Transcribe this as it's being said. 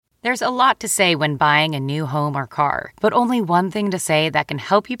There's a lot to say when buying a new home or car, but only one thing to say that can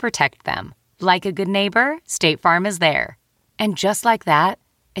help you protect them. Like a good neighbor, State Farm is there. And just like that,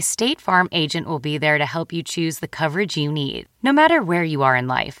 a State Farm agent will be there to help you choose the coverage you need, no matter where you are in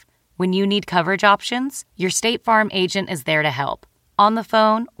life. When you need coverage options, your State Farm agent is there to help, on the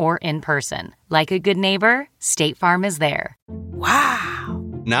phone or in person. Like a good neighbor, State Farm is there. Wow.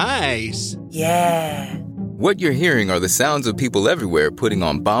 Nice. Yeah. What you're hearing are the sounds of people everywhere putting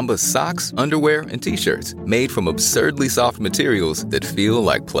on Bombas socks, underwear, and T-shirts made from absurdly soft materials that feel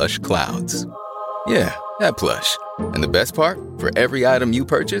like plush clouds. Yeah, that plush. And the best part? For every item you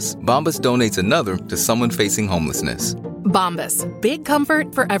purchase, Bombas donates another to someone facing homelessness. Bombas. Big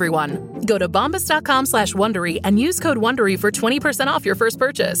comfort for everyone. Go to bombas.com/Wondery and use code Wondery for 20% off your first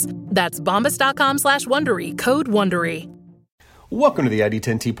purchase. That's bombas.com/Wondery. Code Wondery. Welcome to the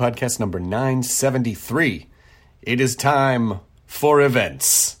ID10T podcast number 973. It is time for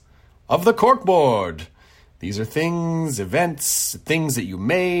events of the corkboard. These are things, events, things that you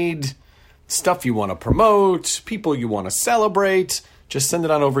made, stuff you want to promote, people you want to celebrate. Just send it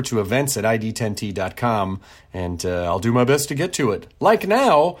on over to events@id10t.com, and I'll do my best to get to it. Like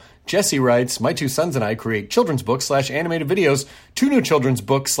now, Jesse writes, my two sons and I create children's books / animated videos. 2 new children's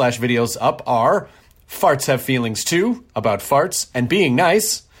books / videos up are Farts Have Feelings Too, about farts and being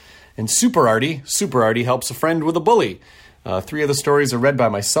nice, and Super Artie helps a friend with a bully. 3 of the stories are read by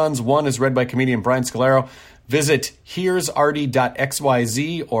my sons. 1 is read by comedian Brian Scalero. Visit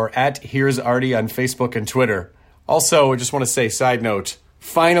here'sartie.xyz or at here'sartie on Facebook and Twitter. Also, I just want to say, side note,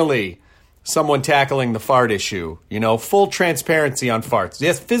 finally, someone tackling the fart issue. You know, full transparency on farts.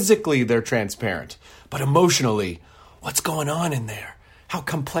 Yes, physically they're transparent, but emotionally, what's going on in there? How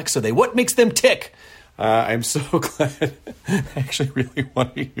complex are they? What makes them tick? I'm so glad. I actually really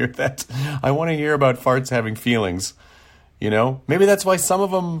want to hear that. I want to hear about farts having feelings. You know, maybe that's why some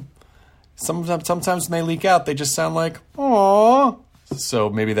of them, sometimes when they leak out, they just sound like, aww. So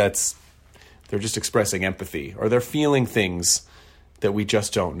maybe they're just expressing empathy, or they're feeling things that we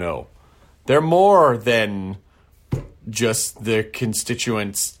just don't know. They're more than just the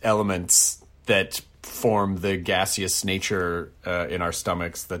constituent elements that form the gaseous nature in our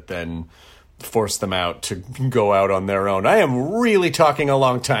stomachs that then force them out to go out on their own. I am really talking a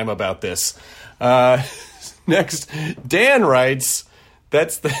long time about this. Next, Dan writes,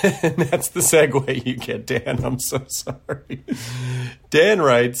 that's the segue you get, Dan. I'm so sorry. Dan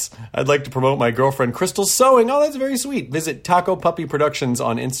writes, I'd like to promote my girlfriend Crystal's sewing. Oh, that's very sweet. Visit Taco Puppy Productions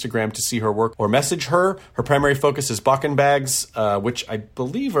on Instagram to see her work or message her. Her primary focus is Bakken bags, which I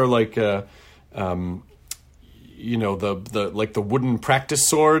believe are like the wooden practice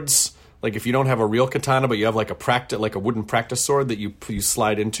swords. Like if you don't have a real katana, but you have like a wooden practice sword that you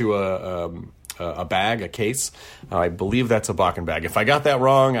slide into a bag, a case. I believe that's a Bakken bag. If I got that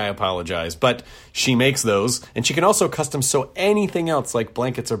wrong, I apologize. But she makes those, and she can also custom sew anything else like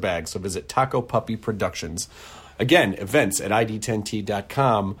blankets or bags. So visit Taco Puppy Productions. Again,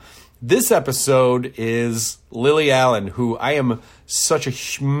 events@id10t.com. This episode is Lily Allen, who I am such a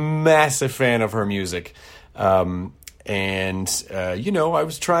massive fan of her music. I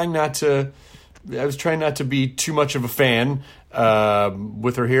was trying not to be too much of a fan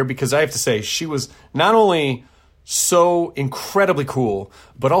with her here, because I have to say she was not only so incredibly cool,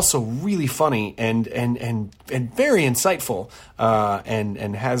 but also really funny and very insightful,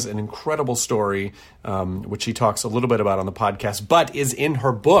 and has an incredible story, which she talks a little bit about on the podcast, but is in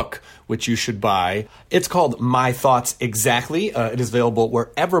her book, which you should buy. It's called My Thoughts Exactly. It is available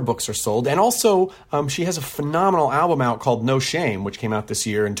wherever books are sold. And also, she has a phenomenal album out called No Shame, which came out this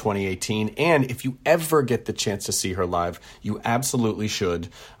year in 2018. And if you ever get the chance to see her live, you absolutely should.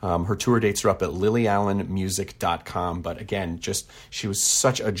 Her tour dates are up at lilyallenmusic.com. But again, she was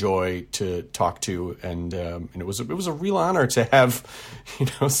such a joy to talk to, and it was a real honor to have,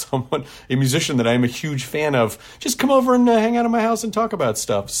 someone, a musician that I'm a huge fan of, just come over and hang out at my house and talk about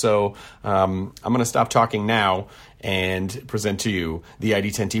stuff. So I'm going to stop talking now and present to you the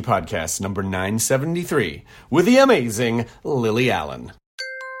ID10T podcast number 973 with the amazing Lily Allen.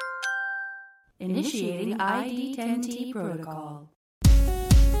 Initiating ID10T protocol.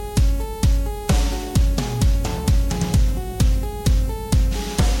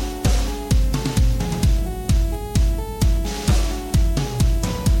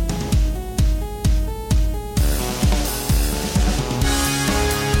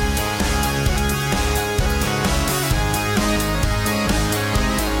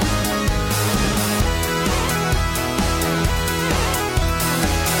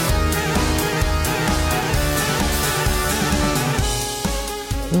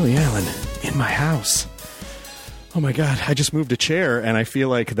 Lily Allen in my house. Oh my God, I just moved a chair and I feel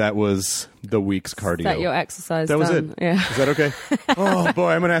like that was the week's cardio. Is that your exercise That was done? it. Yeah. Is that okay? Oh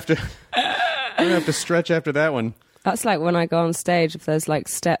boy, I'm gonna have to stretch after that one. That's like when I go on stage, if there's like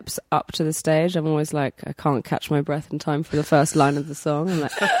steps up to the stage, I'm always like, I can't catch my breath in time for the first line of the song. I'm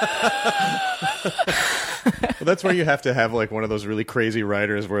like, Well, that's where you have to have like one of those really crazy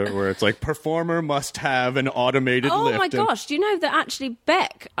writers where it's like performer must have an automated oh lift. my gosh, do you know that actually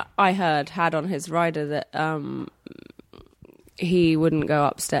Beck, I heard, had on his rider that he wouldn't go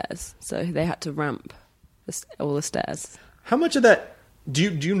upstairs, so they had to ramp all the stairs. How much of that do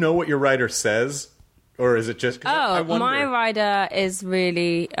you know what your writer says, or is it just? 'Cause I wonder. My rider is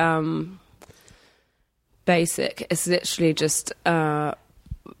really basic. It's literally just.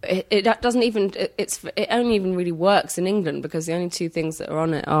 It doesn't even. It only even really works in England because the only two things that are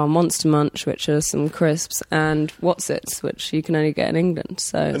on it are Monster Munch, which are some crisps, and Wotsits, which you can only get in England.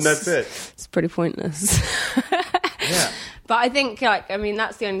 So And that's it. It's pretty pointless. Yeah. But I think,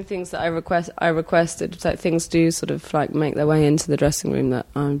 that's the only things that I requested. So things do sort of like make their way into the dressing room that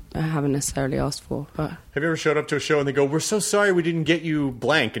I haven't necessarily asked for. But Have you ever showed up to a show and they go, "We're so sorry we didn't get you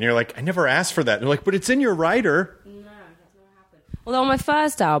blank," and you're like, "I never asked for that." And they're like, "But it's in your rider." although on my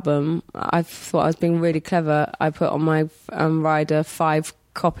first album, I thought I was being really clever. I put on my rider 5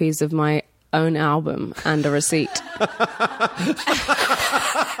 copies of my own album and a receipt.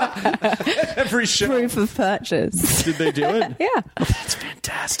 Every show. Proof of purchase. Did they do it? Yeah. Oh, that's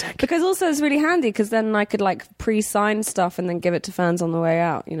fantastic. Because also it's really handy because then I could like pre-sign stuff and then give it to fans on the way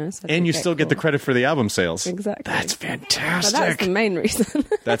out, you know. So And you still get the credit for the album sales. Exactly. That's But fantastic. that's the main reason.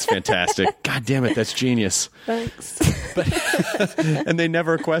 That's fantastic. God damn it, that's genius. Thanks. And they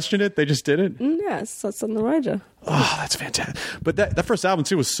never questioned it? They just did it? Yes, that's on the rider. Oh, that's fantastic. But that first album,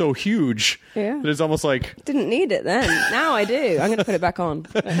 too, was so huge Yeah. that it's almost like... Didn't need it then. Now I do. I'm going to put it back on.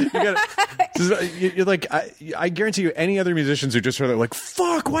 You're like, I guarantee you, any other musicians who just heard that, like,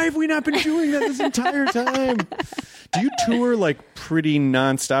 fuck, why have we not been doing that this entire time? Do you tour like pretty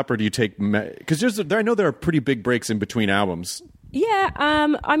nonstop, or do you take? Because I know there are pretty big breaks in between albums. Yeah,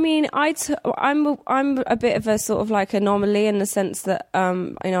 I mean, I'm a bit of a sort of like anomaly in the sense that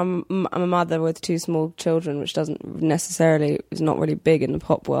I'm a mother with 2 small children, which is not really big in the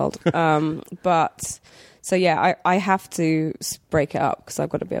pop world. But so yeah, I have to break it up because I've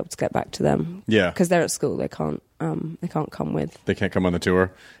got to be able to get back to them. Yeah, because they're at school, they can't come with. They can't come on the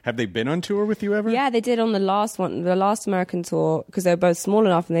tour. Have they been on tour with you ever? Yeah, they did on the last American tour because they were both small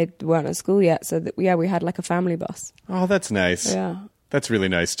enough and they weren't at school yet. So we had like a family bus. Oh, that's nice. Yeah, that's really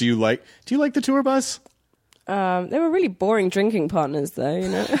nice. Do you like the tour bus? They were really boring drinking partners, though. You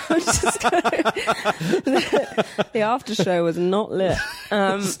know, the after show was not lit.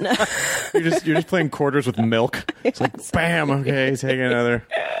 No. You're just playing quarters with milk. It's like, bam, okay, take another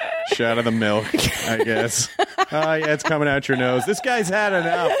shot of the milk, I guess. Oh, yeah, it's coming out your nose. This guy's had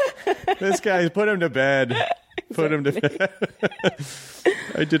enough. Put him to bed. Put him to bed.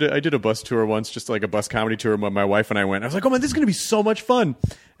 I did a bus tour once, just like a bus comedy tour when my wife and I went. I was like, oh man, this is going to be so much fun.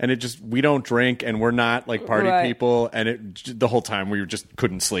 And we don't drink and we're not like party people. And the whole time we just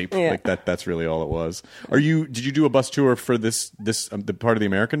couldn't sleep. Yeah. Like that's really all it was. Did you do a bus tour for the part of the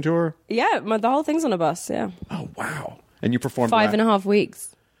American tour? Yeah, the whole thing's on a bus, yeah. Oh, wow. And you performed 5.5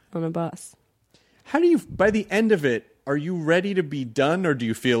 weeks on a bus. How do you, by the end of it, are you ready to be done, or do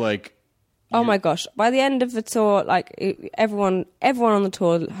you feel like... Oh my gosh. By the end of the tour, like everyone on the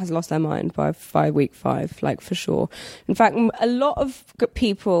tour has lost their mind by week 5, like for sure. In fact, a lot of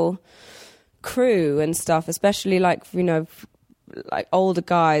people, crew and stuff, especially like, you know, like older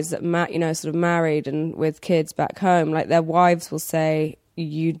guys that, sort of married and with kids back home, like their wives will say,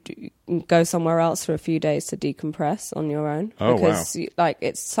 you go somewhere else for a few days to decompress on your own. Oh, because wow. like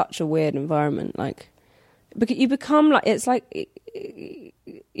it's such a weird environment. Like, because you become like, it's like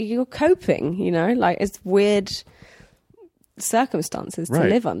you're coping, you know, like it's weird circumstances to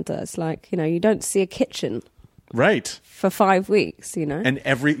live under. It's like, you know, you don't see a kitchen for 5 weeks, you know, and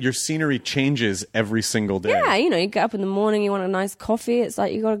your scenery changes every single day. Yeah, you know, you get up in the morning, you want a nice coffee. It's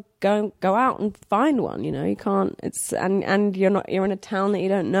like you got to go out and find one. You know, you can't. And you're in a town that you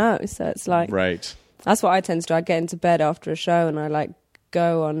don't know, so it's like That's what I tend to do. I get into bed after a show and I like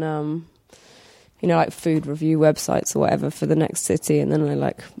go on like food review websites or whatever for the next city, and then I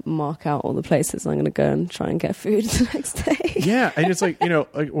like mark out all the places I'm going to go and try and get food the next day. Yeah, and it's like, you know,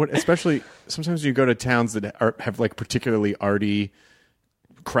 like especially sometimes you go to towns that have like particularly arty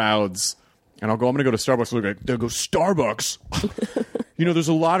crowds, and I'm going to go to Starbucks. Look, they'll go, Starbucks. You know, there's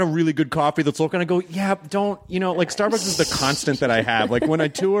a lot of really good coffee that's local. And I go, yeah, like Starbucks is the constant that I have. Like when I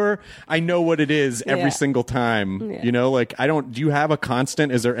tour, I know what it is every single time. Yeah. You know, like do you have a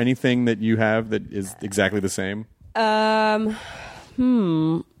constant? Is there anything that you have that is exactly the same? No,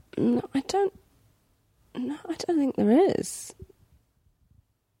 I don't think there is.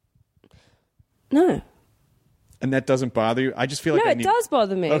 No. And that doesn't bother you? I just feel like No, it does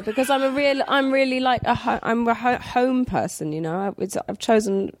bother me because I'm really like I'm a home person, you know. I've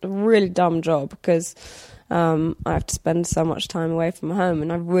chosen a really dumb job because I have to spend so much time away from home,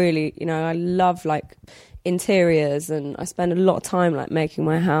 and I really, you know, I love like interiors, and I spend a lot of time like making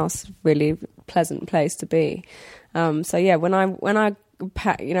my house a really pleasant place to be. So yeah, when I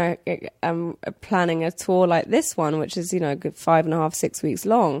you know, I'm planning a tour like this one, which is, you know, a good 5.5, 6 weeks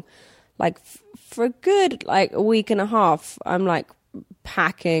long. Like for a good like a week and a half, I'm like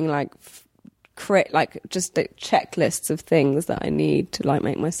packing like just the checklists of things that I need to like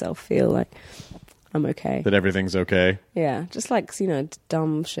make myself feel like I'm okay. That everything's okay. Yeah, just like, you know,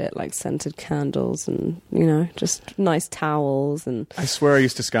 dumb shit like scented candles and, you know, just nice towels. And I swear I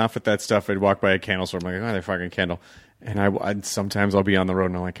used to scoff at that stuff. I'd walk by a candle store. I'm like, oh, they're fucking candle. And I'd sometimes I'll be on the road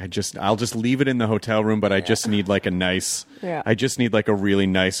and I'm like, I'll just leave it in the hotel room, but I just need like a nice, I just need like a really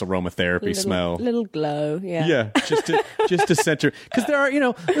nice aromatherapy smell. Little glow, yeah. Yeah, just to center. Because there are, you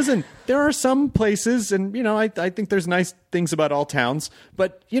know, listen, there are some places, and, you know, I think there's nice things about all towns,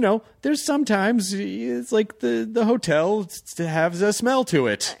 but, you know, there's sometimes it's like the hotel has a smell to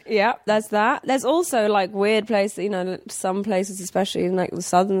it. Yeah, there's that. There's also like weird places, you know, some places, especially in like the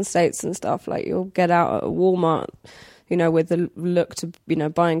southern states and stuff, like you'll get out at a Walmart, you know, with the look to, you know,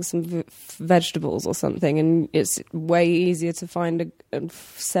 buying some vegetables or something, and it's way easier to find a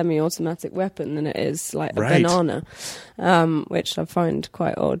semi-automatic weapon than it is like a banana, which I find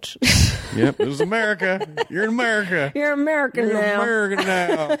quite odd. Yep, this is America. You're in America. You're American You're now. American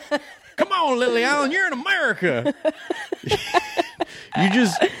now. Come on, Lily Allen, you're in America. You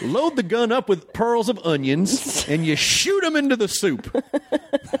just load the gun up with pearls of onions and you shoot them into the soup.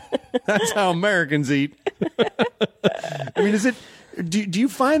 That's how Americans eat. I mean, do you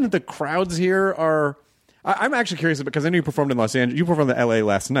find that the crowds here are... I'm actually curious because I know you performed in Los Angeles. You performed in LA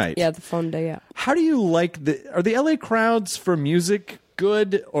last night. Yeah, the Fonda, yeah. How do you like are the LA crowds for music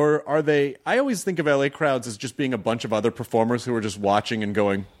good, or are they... I always think of LA crowds as just being a bunch of other performers who are just watching and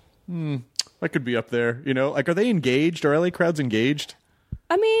going, I could be up there, you know? Like, are they engaged? Are LA crowds engaged?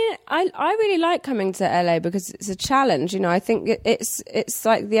 I mean, I really like coming to LA because it's a challenge. You know, I think it's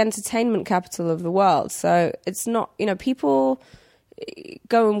like the entertainment capital of the world. So it's not, you know, people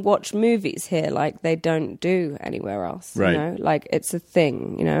go and watch movies here like they don't do anywhere else. Right. You know, like it's a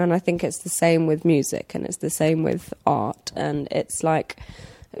thing, you know, and I think it's the same with music and it's the same with art. And it's like,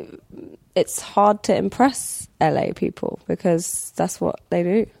 it's hard to impress LA people because that's what they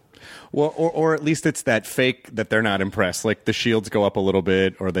do. Well, or at least it's that fake that they're not impressed. Like the shields go up a little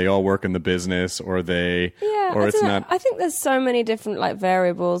bit, or they all work in the business, or they, or it's not. I think there's so many different like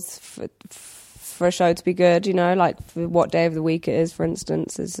variables for a show to be good. You know, like for what day of the week it is, for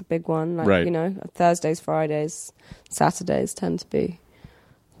instance, is a big one. Like, right. You know, Thursdays, Fridays, Saturdays tend to be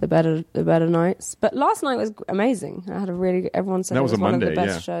the better nights. But last night was amazing. I had everyone said it was one of the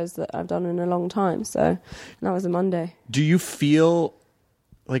best shows that I've done in a long time. So that was a Monday. Do you feel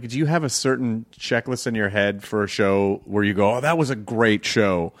like, do you have a certain checklist in your head for a show where you go, oh, that was a great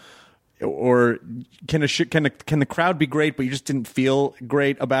show? Or can the crowd be great, but you just didn't feel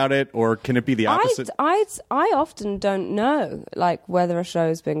great about it? Or can it be the opposite? I often don't know, like, whether a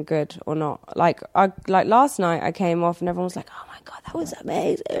show's been good or not. Like last night I came off and everyone was like, oh my God, that was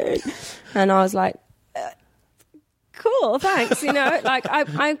amazing. And I was like, cool, thanks. You know, like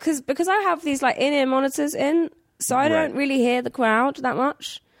because I have these like in-ear monitors in, so I don't really hear the crowd that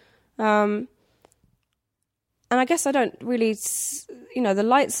much. And I guess I don't really, you know, the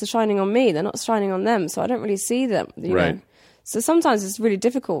lights are shining on me. They're not shining on them, so I don't really see them. You know? So sometimes it's really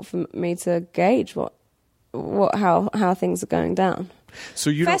difficult for me to gauge how things are going down.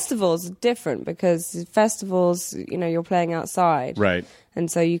 So festivals are different because festivals, you know, you're playing outside, right? And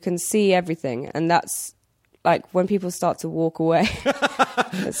so you can see everything, and that's like when people start to walk away.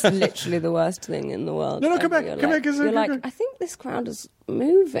 It's literally the worst thing in the world. No, come back. You're like, I think this crowd is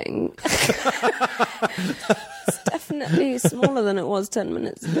moving. It's definitely smaller than it was 10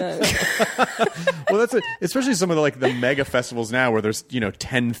 minutes ago. Well, especially some of the mega festivals now where there's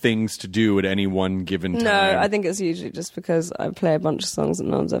 10 things to do at any one given time. No, I think it's usually just because I play a bunch of songs that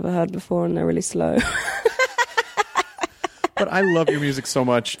no one's ever heard before and they're really slow. But I love your music so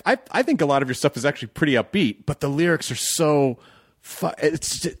much. I think a lot of your stuff is actually pretty upbeat, but the lyrics are so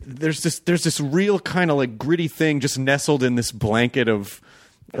there's this real kind of like gritty thing just nestled in this blanket of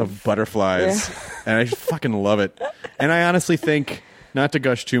butterflies. Yeah. And I fucking love it. And I honestly think, not to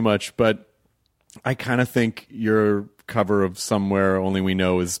gush too much, but I kind of think your cover of Somewhere Only We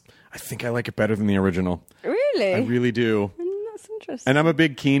Know I think I like it better than the original. Really? really? I really do. That's interesting. And I'm a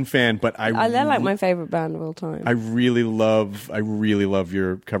big Keane fan, but They're like my favorite band of all time. I really love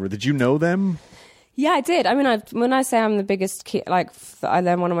your cover. Did you know them? Yeah, I did. I mean, when I say I'm the biggest,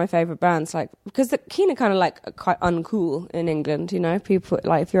 they're one of my favorite bands, like, because the Keane are kind of like quite uncool in England, you know. People,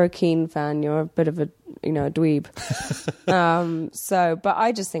 like, if you're a Keane fan, you're a bit of a, you know, a dweeb. But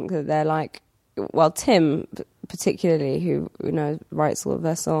I just think that they're like, well, Tim particularly, who, you know, writes all of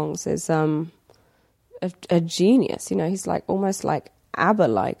their songs, is a genius. You know, he's like almost like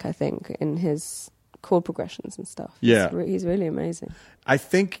ABBA-like, I think, in his chord progressions and stuff. Yeah, he's really amazing. I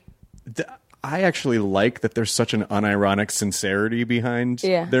think. I actually like that there's such an unironic sincerity behind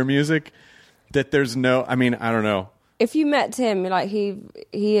their music that there's no, I mean, I don't know. If you met Tim, like he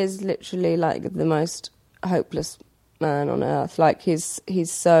is literally like the most hopeless man on earth. Like he's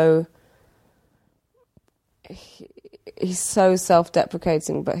so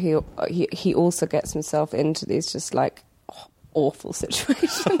self-deprecating, but he also gets himself into these just like awful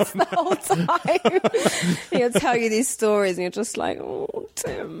situations the whole time. He'll tell you these stories and you're just like, oh,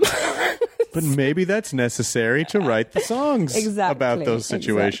 Tim. But maybe that's necessary to write the songs about those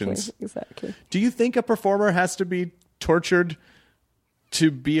situations. Exactly. Do you think a performer has to be tortured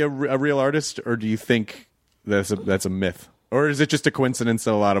to be a real artist, or do you think that's a myth? Or is it just a coincidence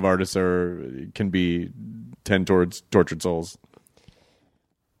that a lot of artists can tend towards tortured souls?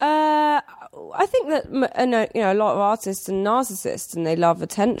 I think that, you know, a lot of artists are narcissists and they love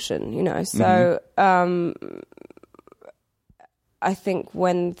attention, you know. So I think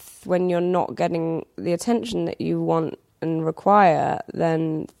when you're not getting the attention that you want and require,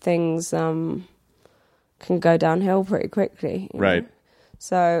 then things can go downhill pretty quickly. Right. Know?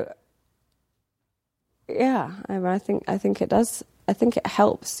 So yeah, I think it does. I think it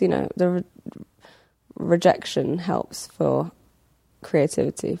helps. You know, the rejection helps for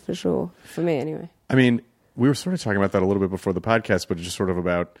creativity, for sure. For me, anyway. I mean, we were sort of talking about that a little bit before the podcast, but it's just sort of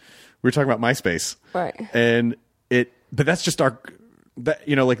about, we were talking about MySpace. Right. And but that's just like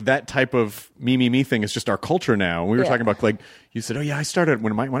that type of me thing is just our culture now. We were talking about, like, you said, oh yeah, I started,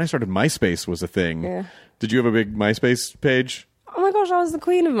 when I started, MySpace was a thing. Yeah. Did you have a big MySpace page? Oh my gosh, I was the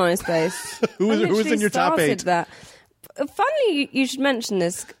queen of MySpace. who was in your top 8? That. Funny you should mention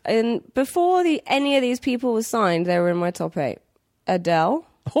this. Before any of these people were signed, they were in my top 8. Adele.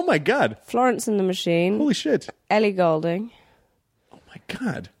 Oh my God. Florence and the Machine. Holy shit. Ellie Goulding. Oh my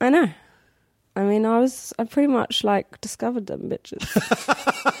God. I know. I mean, I pretty much like discovered them bitches.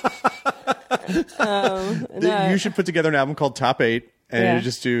 No. You should put together an album called Top 8 and you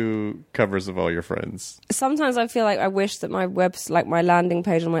just do covers of all your friends. Sometimes I feel like I wish that my my landing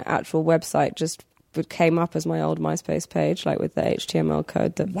page on my actual website just came up as my old MySpace page, like with the HTML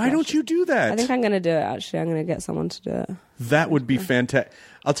code. Why don't you do that? I think I'm going to do it, actually. I'm going to get someone to do it. That would be fantastic.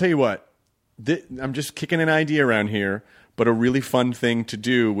 I'll tell you what. I'm just kicking an idea around here, but a really fun thing to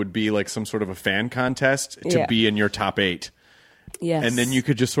do would be like some sort of a fan contest to be in your top 8. Yes. And then you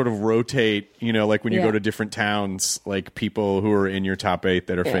could just sort of rotate, you know, like when you go to different towns, like people who are in your top 8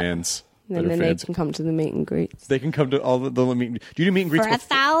 that are fans. And then they can come to the meet and greets. They can come to all the meet. Do you do meet and greets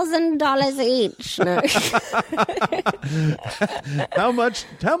for $1,000 each? No. How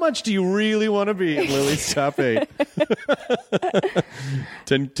much do you really want to be in Lily's top 8?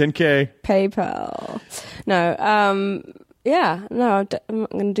 10K. PayPal. No. Yeah. No. I'm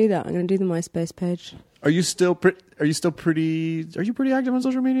going to do that. I'm going to do the MySpace page. Are you pretty active on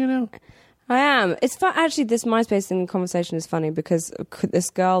social media now? I am. It's fun. Actually, this MySpace conversation is funny because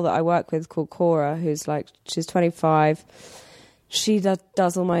this girl that I work with called Cora, who's like, she's 25. She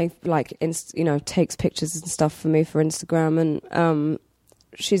does all my, like, takes pictures and stuff for me for Instagram. And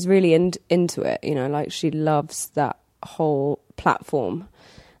she's really into it, you know, like she loves that whole platform.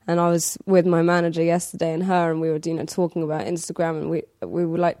 And I was with my manager yesterday and we were, talking about Instagram, and we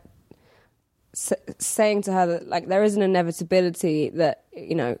were like saying to her that, like, there is an inevitability that,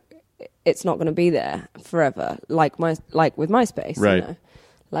 it's not going to be there forever, like with MySpace, right? You know?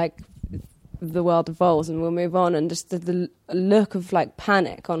 Like the world evolves and we'll move on. And just the look of like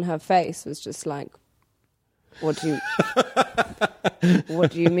panic on her face was just like, what do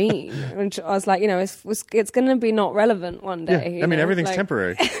you mean? And I was like, it's going to be not relevant one day. Yeah. I mean, everything's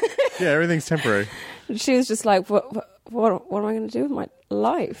temporary. Yeah, everything's temporary. She was just like, what am I going to do with my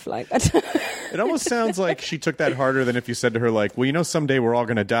life? Like, it almost sounds like she took that harder than if you said to her, like, well, someday we're all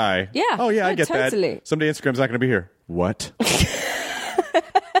going to die. Yeah. Oh, yeah, I get totally. that. Someday Instagram's not going to be here. What?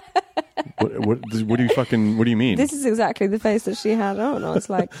 What do you mean? This is exactly the face that she had on. I was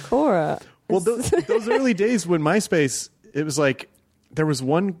like, Cora. Well, those early days when MySpace, it was like, there was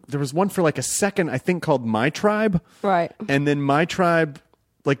one for like a second, I think, called My Tribe. Right. And then My Tribe,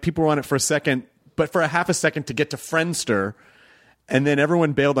 like, people were on it for a second, but for a half a second to get to Friendster. And then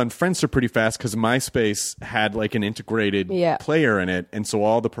everyone bailed on Friendster pretty fast because MySpace had like an integrated player in it. And so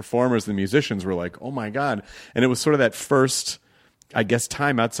all the performers, the musicians were like, oh my God. And it was sort of that first, I guess,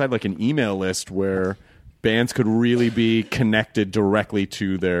 time outside like an email list where bands could really be connected directly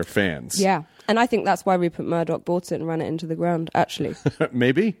to their fans. Yeah. And I think that's why Rupert Murdoch bought it and ran it into the ground, actually.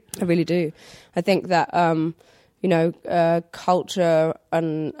 Maybe. I really do. I think that, culture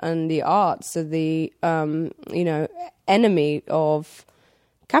and the arts are the, enemy of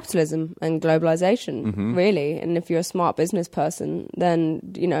capitalism and globalization, really. And if you're a smart business person, then,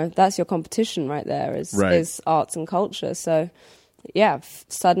 that's your competition right there is arts and culture. So, yeah,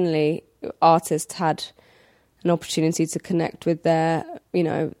 suddenly artists had an opportunity to connect with their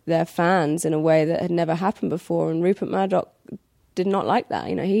fans in a way that had never happened before. And Rupert Murdoch did not like that.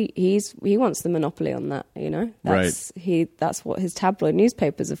 He wants the monopoly on that. That's what his tabloid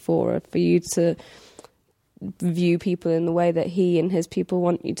newspapers are for you to view people in the way that he and his people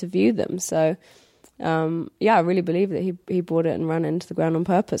want you to view them. So, I really believe that he bought it and ran it into the ground on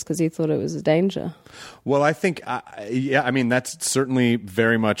purpose because he thought it was a danger. Well, I think, that's certainly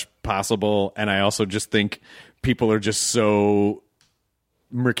very much possible. And I also just think people are just so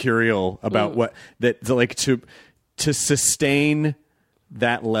mercurial about to sustain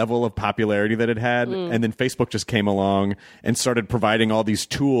that level of popularity that it had. And then Facebook just came along and started providing all these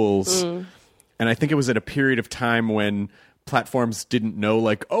tools. And I think it was at a period of time when platforms didn't know,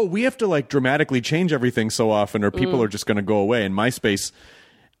 like, oh, we have to like dramatically change everything so often or people are just going to go away. And MySpace,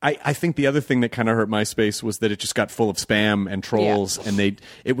 I think the other thing that kind of hurt MySpace was that it just got full of spam and trolls. Yeah. And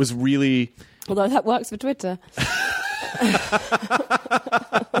it was really... Although that works for Twitter.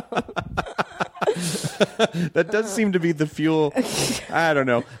 That does seem to be the fuel. I don't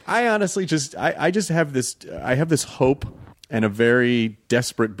know. I honestly I just have this hope and a very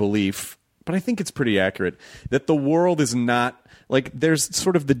desperate belief, but I think it's pretty accurate, that the world is not like, there's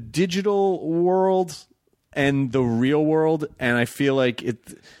sort of the digital world and the real world, and I feel like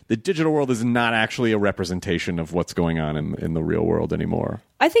the digital world is not actually a representation of what's going on in the real world anymore.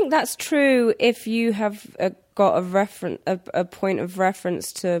 I think that's true if you have got a point of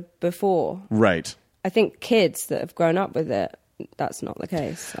reference to before. Right. I think kids that have grown up with it, that's not the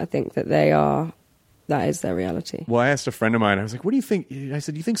case. I think that that is their reality. Well, I asked a friend of mine, I was like, what do you think? I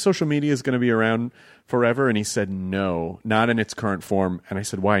said, do you think social media is going to be around forever? And he said, no, not in its current form. And I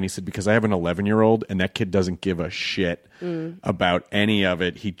said, why? And he said, because I have an 11-year-old and that kid doesn't give a shit about any of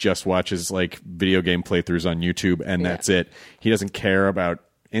it. He just watches like video game playthroughs on YouTube and that's it. He doesn't care about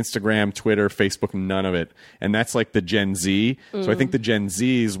Instagram, Twitter, Facebook, none of it. And that's like the Gen Z. So I think the Gen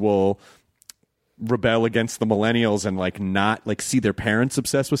Zs will rebel against the millennials and like not like see their parents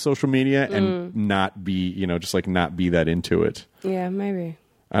obsessed with social media and not be, just like not be that into it. Yeah, maybe.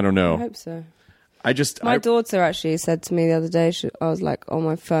 I don't know. I hope so. My daughter actually said to me the other day, I was like on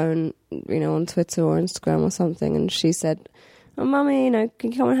my phone, on Twitter or Instagram or something, and she said, oh, Mummy,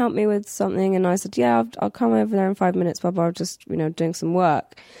 can you come and help me with something? And I said, yeah, I'll come over there in 5 minutes, Baba. I'm just, doing some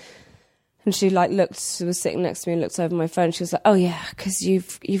work. And she she was sitting next to me and looked over my phone. She was like, oh yeah, because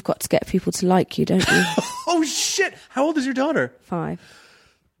you've got to get people to like you, don't you? Oh shit! How old is your daughter? 5.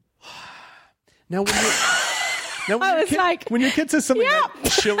 Now when your kid says something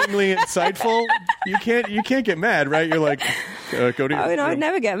chillingly insightful, you can't get mad, right? You're like, go to. I would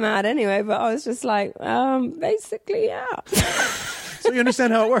never get mad anyway, but I was just like, basically, yeah. So you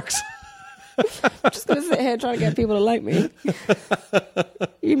understand how it works. I'm just going to sit here trying to get people to like me.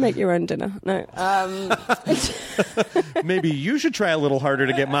 You make your own dinner. No. Maybe you should try a little harder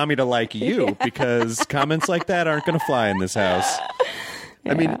to get Mommy to like you, because comments like that aren't going to fly in this house.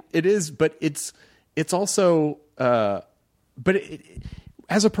 Yeah. I mean, it is, but it's also, as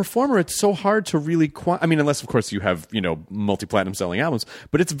a performer, it's so hard to really unless of course you have, multi-platinum selling albums,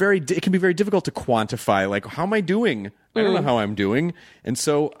 but it can be very difficult to quantify, like, how am I doing? I don't know how I'm doing. And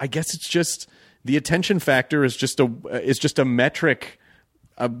so I guess it's just the attention factor is just a metric,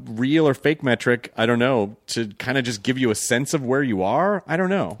 a real or fake metric, I don't know, to kind of just give you a sense of where you are. I don't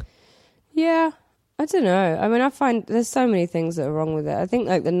know. Yeah. I don't know. I mean, I find there's so many things that are wrong with it. I think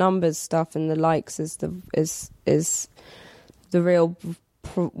like the numbers stuff and the likes is the real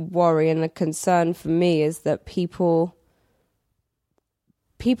worry, and the concern for me is that people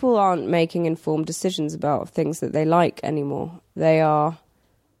aren't making informed decisions about things that they like anymore. They are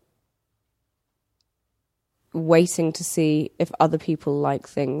waiting to see if other people like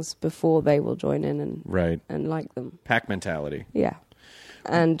things before they will join in and like them. Pack mentality. Yeah,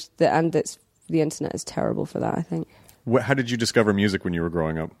 and the internet is terrible for that, I think. How did you discover music when you were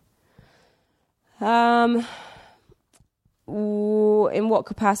growing up? In what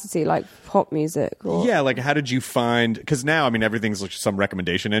capacity? Like pop music? Or? Yeah, like how did you find? Because now, I mean, everything's like some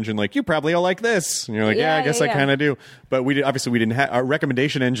recommendation engine. Like you probably all like this, and you're like, I guess I kind of do. But obviously we didn't have our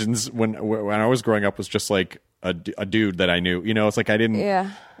recommendation engines when I was growing up was just like a dude that I knew. You know, it's like I didn't.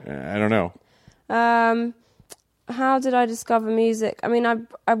 Yeah. I don't know. How did I discover music? I mean, I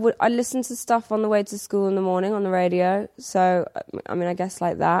listened to stuff on the way to school in the morning on the radio. So I mean, I guess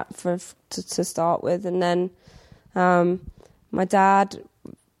like that to start with, and then. My dad,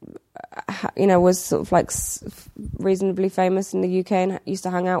 was sort of like reasonably famous in the UK and used to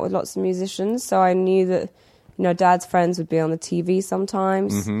hang out with lots of musicians. So I knew that, Dad's friends would be on the TV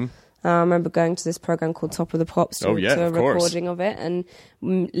sometimes. Mm-hmm. I remember going to this program called Top of the Pops to a recording of it and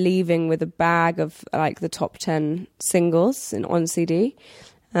leaving with a bag of like the top 10 singles on CD.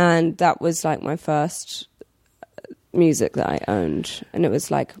 And that was like my first music that I owned, and it was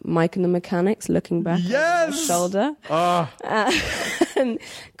like Mike and the Mechanics, Looking Back over my shoulder, and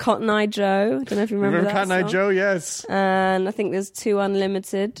Cotton Eye Joe. I don't know if you remember that Cotton Eye Joe, yes. And I think there's 2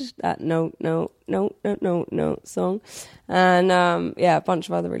 Unlimited, that no song, and a bunch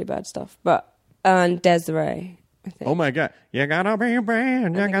of other really bad stuff. And Desiree, I think. Oh my God! You gotta be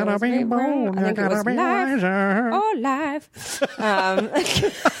brand, you gotta be bold, you gotta be wiser. Oh, live.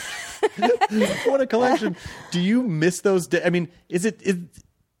 What a collection. Do you miss those days? I mean, it's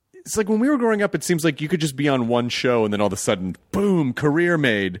like when we were growing up, it seems like you could just be on one show and then all of a sudden, boom, career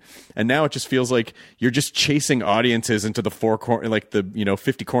made. And now it just feels like you're just chasing audiences into the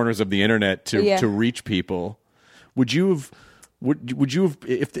 50 corners of the internet to reach people. Would you have,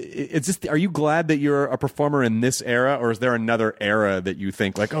 are you glad that you're a performer in this era, or is there another era that you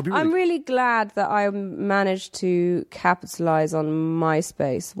think like, I'm really glad that I managed to capitalize on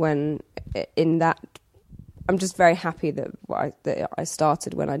MySpace I'm just very happy that I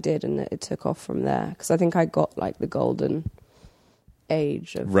started when I did and that it took off from there, because I think I got like the golden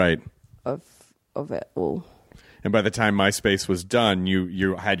age of it all. And by the time MySpace was done,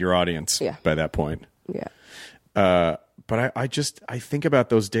 you had your audience by that point. Yeah. But I think about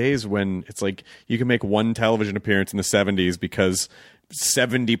those days when it's like you can make one television appearance in the 70s because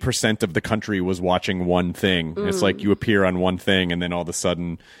 70% of the country was watching one thing. Mm. It's like you appear on one thing and then all of a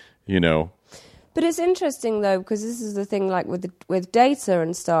sudden, But it's interesting though, because this is the thing, like with data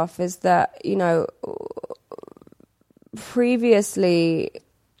and stuff, is that, previously,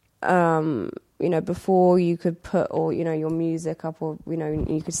 before you could put your music up, or,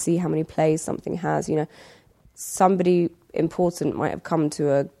 you could see how many plays something has, somebody important might have come to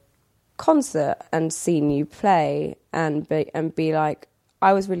a concert and seen you play and be like,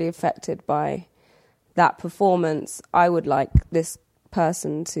 I was really affected by that performance. I would like this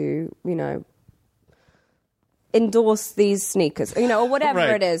person to, endorse these sneakers, or whatever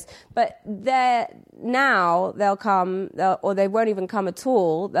it is. But they'll come, or they won't even come at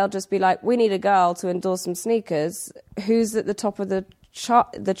all. They'll just be like, we need a girl to endorse some sneakers. Who's at the top of the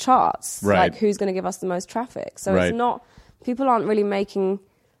charts? Right. Like, who's going to give us the most traffic? So it's not, people aren't really making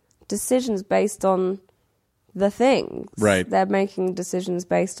decisions based on the things. Right. They're making decisions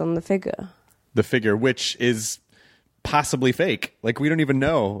based on the figure. The figure, which is possibly fake. Like, we don't even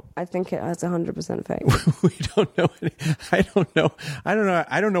know. I think it has 100% fake. We don't know.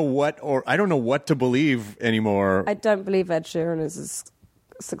 I don't know what to believe anymore. I don't believe Ed Sheeran is as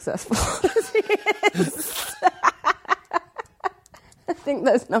successful as he is. I think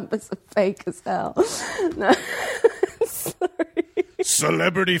those numbers are fake as hell. No. Sorry.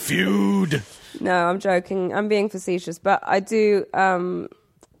 Celebrity Feud. No, I'm joking. I'm being facetious. But I do...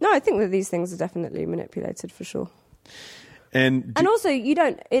 I think that these things are definitely manipulated for sure. And also,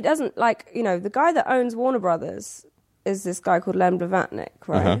 it doesn't, like, the guy that owns Warner Brothers is this guy called Lem Blavatnik,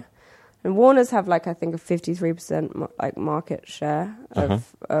 right? Uh-huh. And Warner's have, like, I think a 53% market share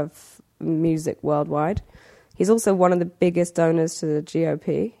of music worldwide. He's also one of the biggest donors to the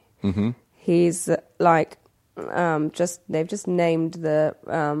GOP. Mm-hmm. He's like, they've just named the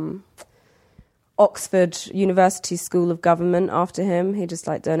Oxford University School of Government after him. He just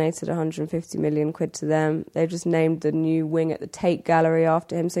donated 150 million quid to them. They've just named the new wing at the Tate Gallery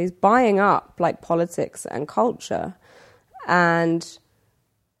after him. So he's buying up like politics and culture. And,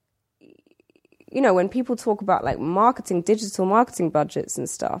 when people talk about like marketing, digital marketing budgets and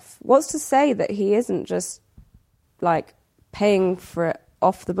stuff, what's to say that he isn't just like paying for it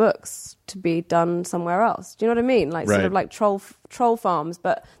off the books to be done somewhere else? Do you know what I mean? Like sort of like troll farms,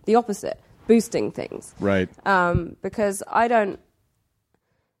 but the opposite. Boosting things. Right. Because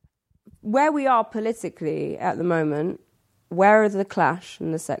where we are politically at the moment, where are the Clash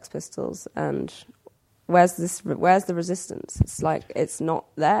and the Sex Pistols, and where's the resistance? It's like, it's not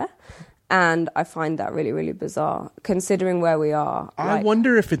there. And I find that really, really bizarre, considering where we are. I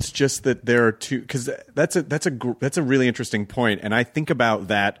wonder if it's just that there are two, because that's a really interesting point, and I think about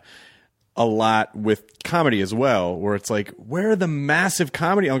that a lot with comedy as well, where it's like, where are the massive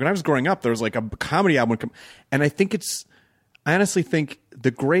comedy? When I was growing up, there was like a comedy album, and I honestly think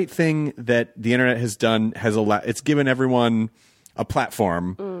the great thing that the internet has done it's given everyone a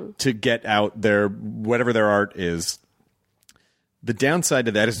platform to get out their whatever their art is. The downside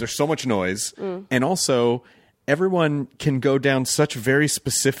to that is there's so much noise, and also everyone can go down such very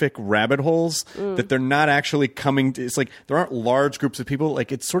specific rabbit holes that they're not actually coming to, it's like there aren't large groups of people.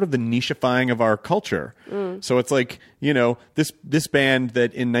 Like, it's sort of the nicheifying of our culture. So it's like, this band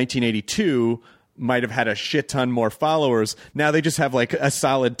that in 1982 might have had a shit ton more followers. Now they just have like a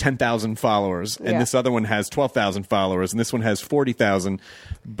solid 10,000 followers, and this other one has 12,000 followers, and this one has 40,000.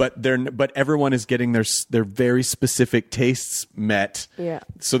 But everyone is getting their very specific tastes met,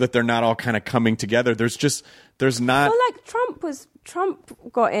 so that they're not all kind of coming together. There's not. Well, like Trump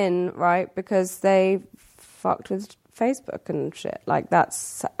got in, right, because they fucked with Facebook and shit. Like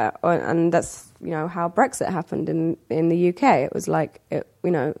that's how Brexit happened in the UK. It was like it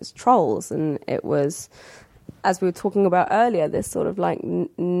was trolls, and it was, as we were talking about earlier, this sort of like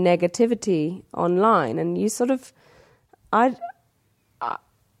negativity online, and you sort of, I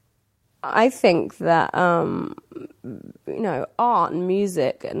think that art and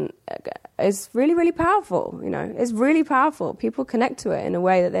music and is really, really powerful. It's really powerful. People connect to it in a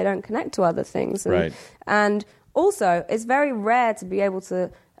way that they don't connect to other things, and also, it's very rare to be able to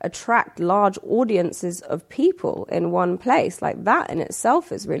attract large audiences of people in one place. Like, that in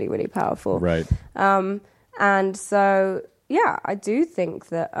itself is really, really powerful. Right. And so, I do think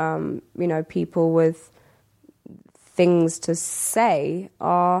that, people with things to say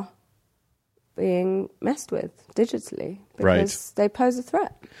are being messed with digitally because they pose a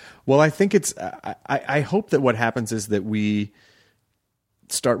threat. Well, I think it's... I hope that what happens is that we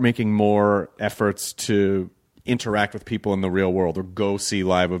start making more efforts to interact with people in the real world, or go see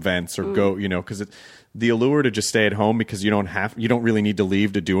live events, or go, because the allure to just stay at home because you don't really need to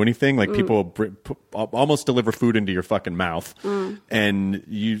leave to do anything. Like, people almost deliver food into your fucking mouth, and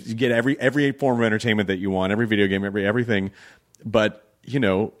you get every form of entertainment that you want, every video game, everything. But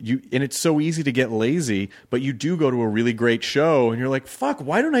and it's so easy to get lazy, but you do go to a really great show and you're like, fuck,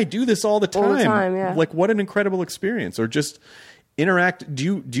 why don't I do this all the time? All the time, yeah. Like, what an incredible experience. Or just interact.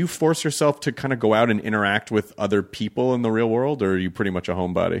 Do you force yourself to kind of go out and interact with other people in the real world, or are you pretty much a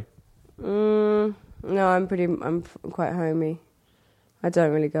homebody? No, I'm quite homey. I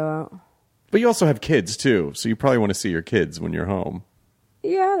don't really go out. But you also have kids too, so you probably want to see your kids when you're home.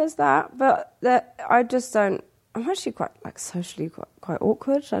 Yeah, there's that. But I just don't. I'm actually quite socially quite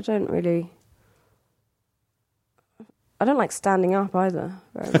awkward. I don't like standing up either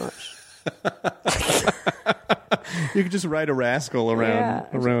very much. You could just ride a rascal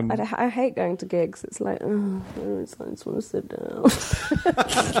around. I hate going to gigs. It's like, I just want to sit down.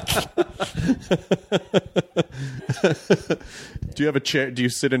 Do you have a chair? Do you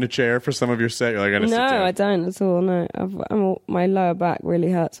sit in a chair for some of your set? You're like, I gotta sit down. No, I don't at all. No, my lower back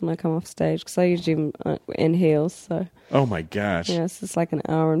really hurts when I come off stage because I usually am in heels. So. Oh my gosh. Yeah, it's just like an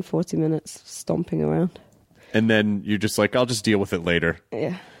hour and 40 minutes stomping around. And then you're just like, I'll just deal with it later.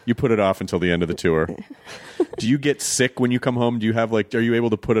 Yeah. You put it off until the end of the tour. Do you get sick when you come home? Do you have are you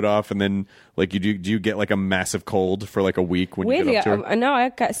able to put it off and then do you get like a massive cold for like a week when you get off tour? I know I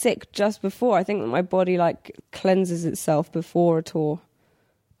got sick just before. I think that my body cleanses itself before a tour.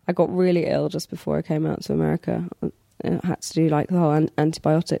 I got really ill just before I came out to America. I had to do the whole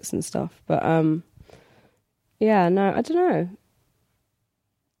antibiotics and stuff. But yeah, no, I don't know.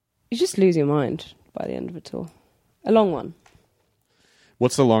 You just lose your mind by the end of a tour. A long one.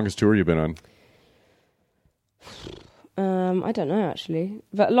 What's the longest tour you've been on? I don't know, actually.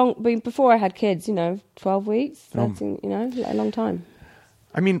 But before I had kids, 12 weeks, 13, a long time.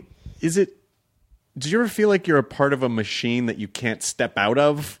 I mean, do you ever feel like you're a part of a machine that you can't step out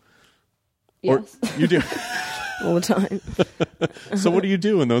of? Yes. Or you do? All the time. So what do you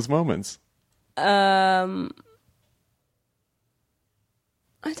do in those moments? I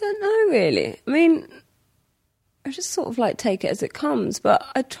don't know, really. I mean, I just sort of take it as it comes, but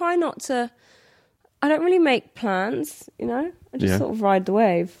I try not to. I don't really make plans, I just sort of ride the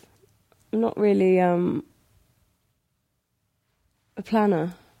wave. I'm not really a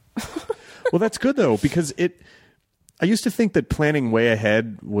planner. Well, that's good though, because I used to think that planning way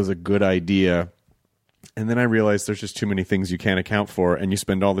ahead was a good idea, and then I realized there's just too many things you can't account for, and you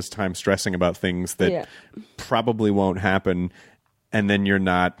spend all this time stressing about things that probably won't happen, and then you're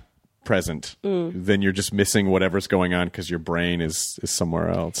not present. Then you're just missing whatever's going on because your brain is somewhere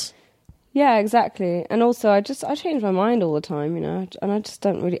else. Yeah, exactly. And also, I change my mind all the time, you know, and I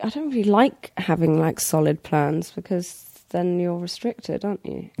don't really like having like solid plans because then you're restricted, aren't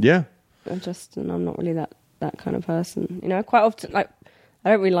you? Yeah. And I'm not really that kind of person, you know. Quite often, like, I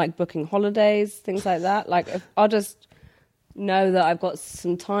don't really like booking holidays, things like that. Like, if I'll just know that I've got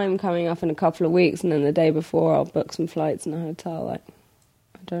some time coming up in a couple of weeks, and then the day before I'll book some flights in a hotel. Like,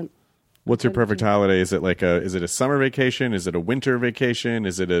 I don't. What's your perfect holiday? Is it like is it a summer vacation? Is it a winter vacation?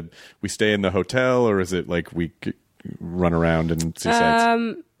 Is it we stay in the hotel, or is it like we run around and see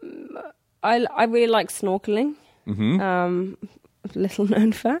sights? I really like snorkeling. Little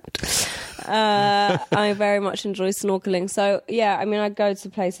known fact. I very much enjoy snorkeling. So yeah, I mean, I go to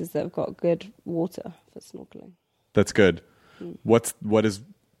places that have got good water for snorkeling. That's good.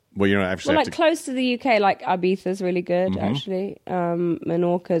 Well, you know, actually, like close to the UK, like Ibiza's really good, actually.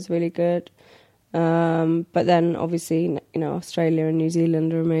 Menorca's really good. But then, obviously, you know, Australia and New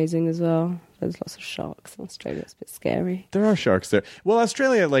Zealand are amazing as well. There's lots of sharks in Australia. It's a bit scary. There are sharks there. Well,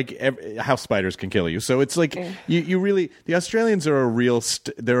 Australia, like, house spiders can kill you. So it's like, you really, the Australians are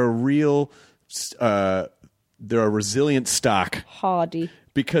they're a resilient stock. Hardy.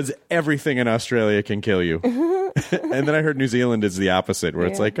 Because everything in Australia can kill you. And then I heard New Zealand is the opposite, where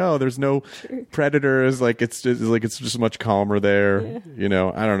it's like, oh, there's no predators. Like it's just much calmer there. Yeah. You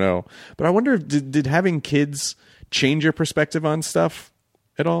know, I don't know. But I wonder, did having kids change your perspective on stuff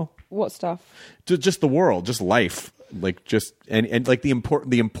at all? What stuff? Just the world, just life, like just and like the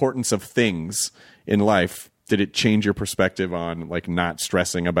importance of things in life. Did it change your perspective on like not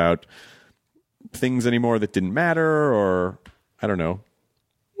stressing about things anymore that didn't matter, or I don't know?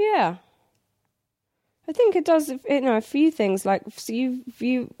 Yeah, I think it does. You know, a few things like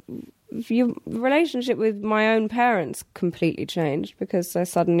your relationship with my own parents completely changed because I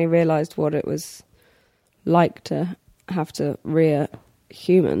suddenly realised what it was like to have to rear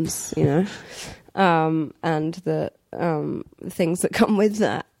humans, you know, and the things that come with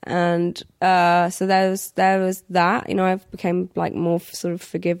that. And so there was that. You know, I became like more sort of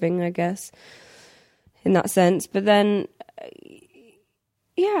forgiving, I guess, in that sense. But then.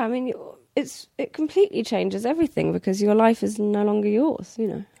 Yeah, I mean, it completely changes everything because your life is no longer yours, you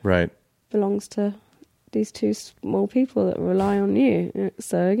know. Right. It belongs to these two small people that rely on you.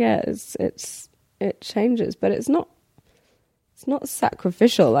 So yeah, it changes, but it's not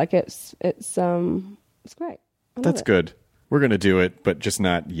sacrificial. Like it's great. That's good. We're gonna do it, but just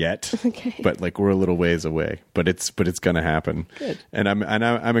not yet. Okay. But like we're a little ways away. But it's gonna happen. Good. And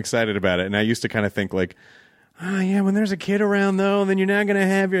I'm excited about it. And I used to kind of think like, oh, yeah, when there's a kid around, though, then you're not going to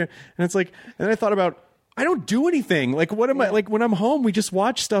have your... And it's like... And I thought about, I don't do anything. Like, what am I... Like, when I'm home, we just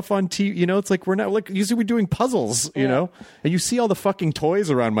watch stuff on TV. You know, it's like, we're not... Like, usually we're doing puzzles, you know? And you see all the fucking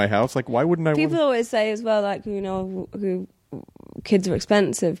toys around my house. Like, why wouldn't I... People always say as well, like, you know, kids are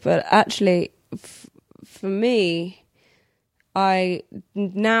expensive. But actually, for me... I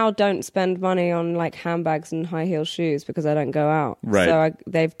now don't spend money on like handbags and high heel shoes because I don't go out. Right. So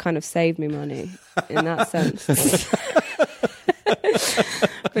they've kind of saved me money in that sense.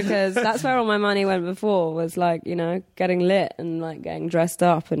 Because that's where all my money went before was like, you know, getting lit and like getting dressed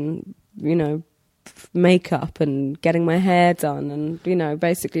up and, you know, makeup and getting my hair done and, you know,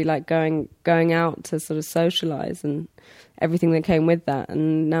 basically like going out to sort of socialize and everything that came with that.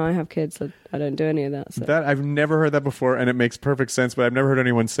 And now I have kids, so I don't do any of that. So. That I've never heard that before, and it makes perfect sense, but I've never heard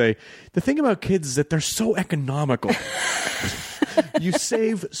anyone say, the thing about kids is that they're so economical. You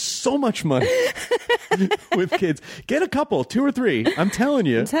save so much money with kids. Get a couple, 2 or 3. I'm telling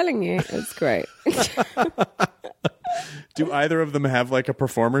you. It's great. Do either of them have like a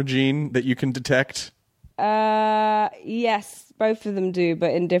performer gene that you can detect? Yes, both of them do,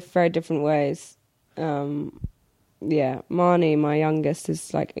 but in very different ways. Yeah, Marnie, my youngest,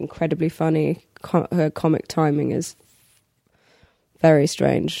 is like incredibly funny. Her comic timing is very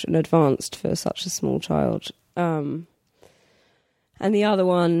strange and advanced for such a small child. And the other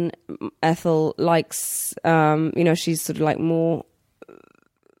one, Ethel, likes, you know, she's sort of like more,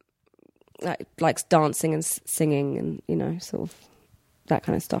 likes dancing and singing and, you know, sort of that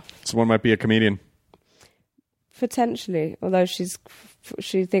kind of stuff. So one might be a comedian. Potentially, although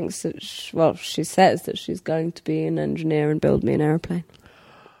she thinks that, she says that she's going to be an engineer and build me an airplane.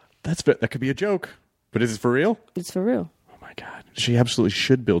 That could be a joke. But is it for real? It's for real. Oh my God. She absolutely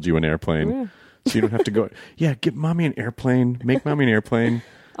should build you an airplane. Yeah. So you don't have to go, yeah, get mommy an airplane, make mommy an airplane.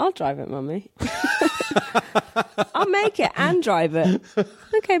 I'll drive it, mommy. I'll make it and drive it.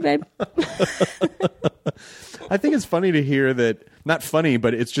 Okay, babe. I think it's funny to hear that, not funny,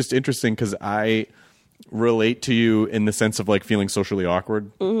 but it's just interesting because I relate to you in the sense of like feeling socially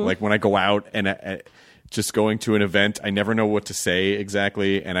awkward. Mm-hmm. Like when I go out and just going to an event. I never know what to say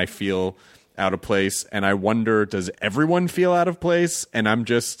exactly, and I feel out of place. And I wonder, does everyone feel out of place? And am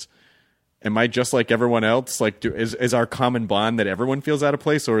I just like everyone else? Like, is our common bond that everyone feels out of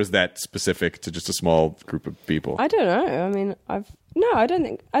place, or is that specific to just a small group of people? I don't know. I mean, I don't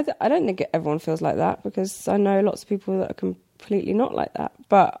think everyone feels like that, because I know lots of people that are completely not like that.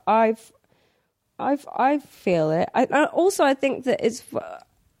 But I feel it. I think that it's a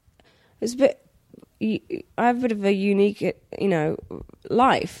bit. I have a bit of a unique,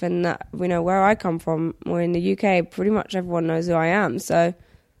 life, and that, where I come from, or in the UK, pretty much everyone knows who I am. So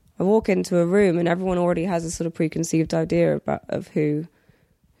I walk into a room and everyone already has a sort of preconceived idea of who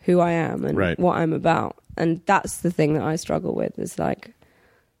I am and what I'm about. And that's the thing that I struggle with, is like,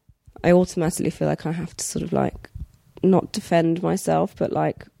 I automatically feel like I have to sort of like not defend myself, but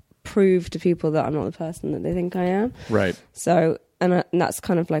like prove to people that I'm not the person that they think I am. Right. So, and that's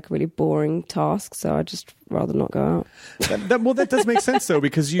kind of like a really boring task. So I just rather not go out. That does make sense though,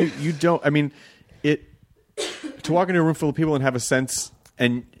 because you don't, I mean, to walk into a room full of people and have a sense,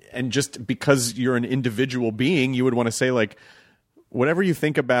 and just because you're an individual being, you would want to say like, whatever you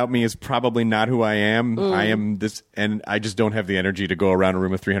think about me is probably not who I am. I am this, and I just don't have the energy to go around a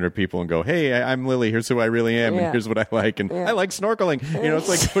room of 300 people and go, hey, I'm Lily, here's who I really am, and here's what I like, and I like snorkeling. It's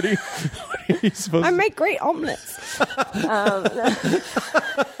like, what are you supposed to... I make great omelets.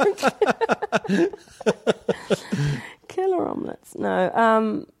 Killer omelets.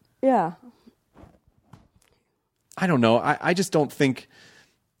 No, yeah. I don't know. I just don't think...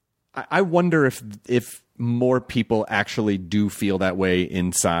 I wonder if more people actually do feel that way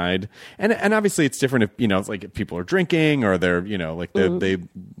inside, and obviously it's different if it's like if people are drinking or they're they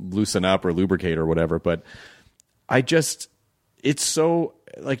loosen up or lubricate or whatever. But it's so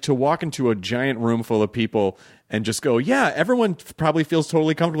like to walk into a giant room full of people and just go, yeah, everyone probably feels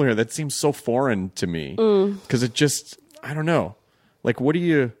totally comfortable here. That seems so foreign to me, because it just, I don't know, like what are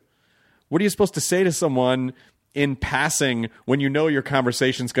you supposed to say to someone in passing when your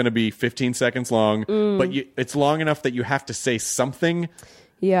conversation's going to be 15 seconds long, but it's long enough that you have to say something.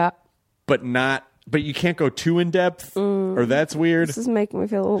 Yeah. But you can't go too in depth, or that's weird. This is making me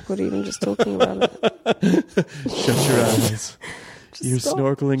feel awkward even just talking about it. Shut your eyes. You're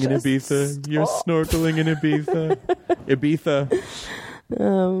snorkeling in Ibiza. You're snorkeling in Ibiza. Ibiza. I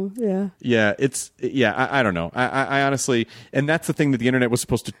don't know. I honestly, and that's the thing that the internet was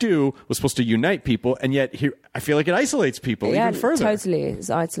supposed to do, was supposed to unite people, and yet here I feel like it isolates people even further. Totally, it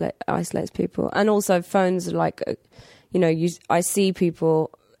isolates people, and also phones are like, I see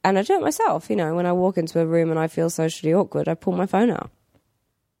people, and I do it myself. When I walk into a room and I feel socially awkward, I pull my phone out.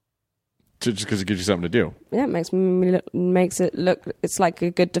 Just because it gives you something to do. Yeah, it makes it look. It's like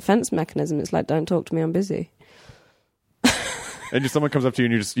a good defense mechanism. It's like, don't talk to me, I'm busy. And just someone comes up to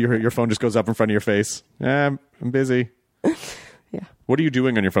you and your phone just goes up in front of your face. I'm busy. Yeah. What are you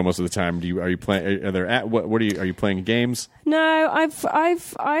doing on your phone most of the time? Are you playing? Are you playing games? No,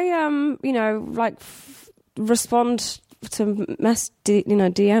 respond to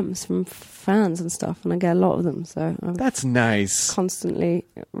DMs from fans and stuff, and I get a lot of them. So that's nice. Constantly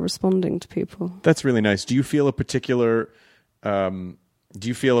responding to people. That's really nice. Do you feel a particular? Do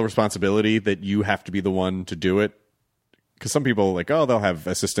you feel a responsibility that you have to be the one to do it? Because some people they'll have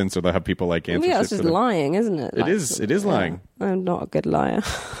assistants or they'll have people answer shit. Yeah, it's just lying, isn't it? It is lying. I'm not a good liar.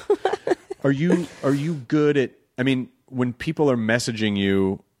 Are you good at? I mean, when people are messaging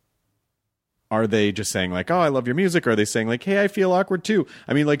you, are they just saying like, "Oh, I love your music"? Or are they saying like, "Hey, I feel awkward too"?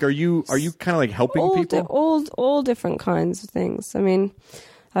 I mean, like, are you kind of like helping people? All different kinds of things. I mean,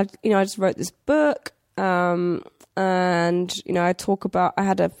 I just wrote this book, and I talk about I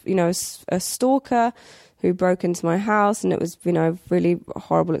had a stalker who broke into my house, and it was, a really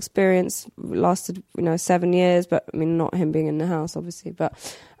horrible experience. It lasted, 7 years, but I mean, not him being in the house, obviously, but,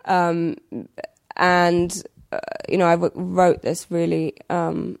 I wrote this really,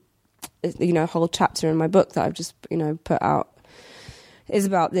 whole chapter in my book that I've just, put out is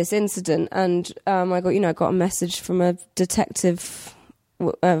about this incident. And, I got a message from a detective,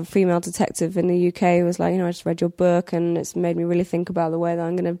 a female detective in the UK who was like, I just read your book and it's made me really think about the way that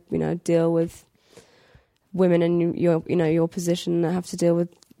I'm going to, deal with women in your position that have to deal with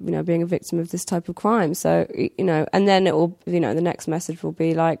being a victim of this type of crime. So and then it will the next message will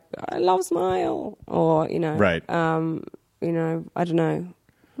be like, I love Smile, or right. I don't know,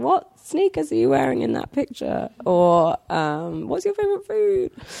 what sneakers are you wearing in that picture, or what's your favorite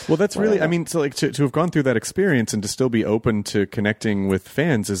food? Well, that's really, I mean, so like to have gone through that experience and to still be open to connecting with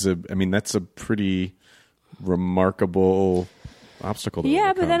fans that's a pretty remarkable obstacle. To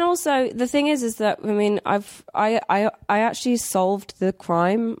Yeah, overcome. but then also the thing is that I mean, I actually solved the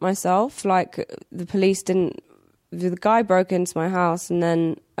crime myself. Like the police didn't. The guy broke into my house and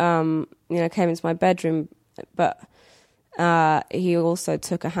then came into my bedroom, but he also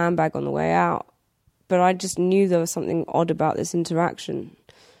took a handbag on the way out. But I just knew there was something odd about this interaction,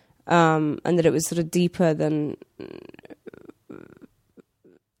 and that it was sort of deeper than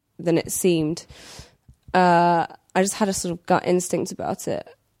it seemed. I just had a sort of gut instinct about it.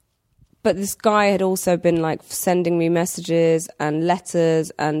 But this guy had also been like sending me messages and letters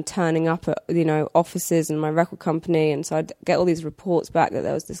and turning up at, offices in my record company. And so I'd get all these reports back that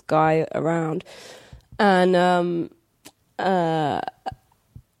there was this guy around. And, but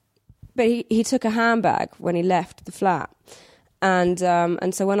he took a handbag when he left the flat. And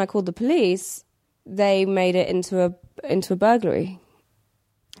so when I called the police, they made it into a burglary.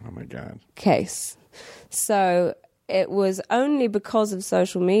 Oh my God. Case. So it was only because of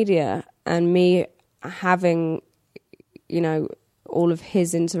social media and me having, all of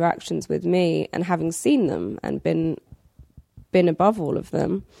his interactions with me and having seen them and been above all of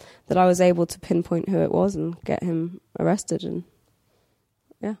them that I was able to pinpoint who it was and get him arrested. And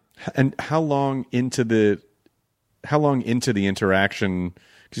yeah. And how long into the interaction?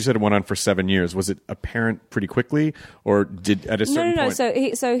 Because you said it went on for 7 years. Was it apparent pretty quickly, or did at a certain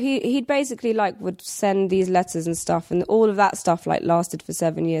point? So he'd basically would send these letters and stuff, and all of that stuff lasted for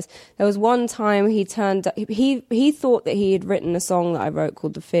 7 years. There was one time he thought that he had written a song that I wrote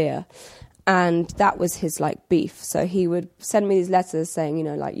called "The Fear," and that was his beef. So he would send me these letters saying,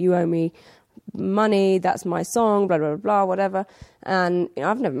 you owe me money, that's my song, blah blah blah, whatever. And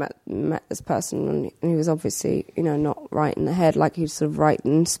I've never met this person, and he was obviously not right in the head. He was sort of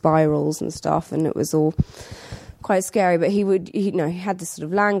writing spirals and stuff, and it was all quite scary. But he had this sort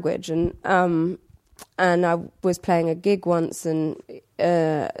of language, and I was playing a gig once, and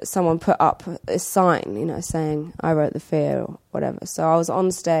someone put up a sign saying I wrote "The Fear" or whatever. So I was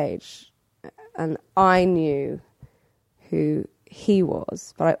on stage and I knew who he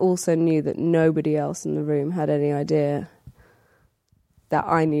was, but I also knew that nobody else in the room had any idea that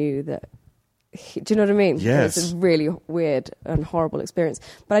I knew that. Do you know what I mean? Yes. It was a really weird and horrible experience.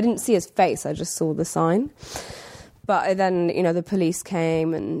 But I didn't see his face, I just saw the sign. But then, the police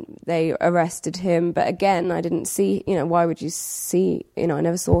came and they arrested him. But again, I didn't see, why would you see, I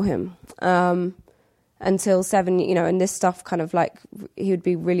never saw him. Until 7, and this stuff kind of he would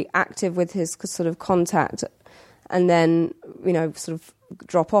be really active with his sort of contact and then, sort of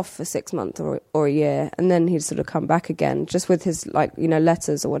drop off for 6 months or a year, and then he'd sort of come back again, just with his,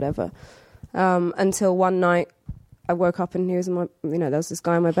 letters or whatever. Until one night I woke up and he was in my, there was this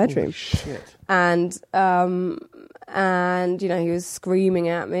guy in my bedroom. Holy shit. And he was screaming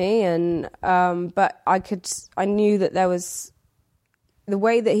at me, and, but I knew that there was, the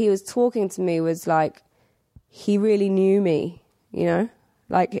way that he was talking to me was he really knew me,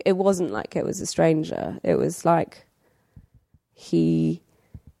 it wasn't like it was a stranger. It was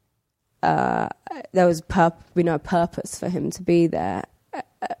there was purpose for him to be there.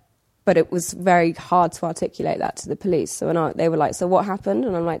 But it was very hard to articulate that to the police. So when they were like, so what happened?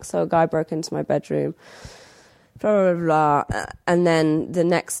 And I'm like, so a guy broke into my bedroom, blah, blah, blah. And then the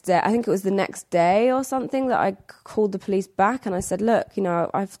next day, I think it was the next day or something, that I called the police back and I said, look,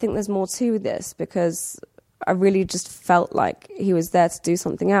 I think there's more to this, because I really just felt like he was there to do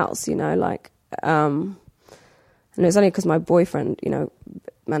something else, and it was only because my boyfriend,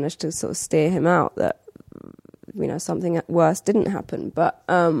 managed to sort of steer him out that, something worse didn't happen. But,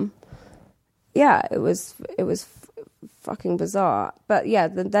 yeah, it was fucking bizarre. But yeah,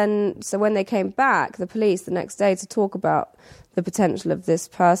 then, so when they came back, the police, the next day, to talk about the potential of this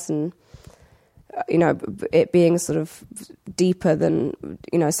person, it being sort of deeper than,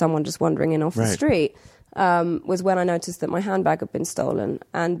 someone just wandering in off the street, was when I noticed that my handbag had been stolen,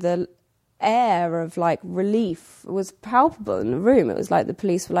 and the air of relief was palpable in the room. It was the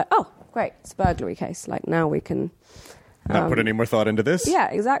police were like, oh great, it's a burglary case, now we can not put any more thought into this. Yeah,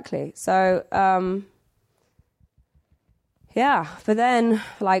 exactly. So yeah, but then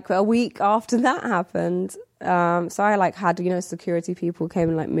a week after that happened, so I had security people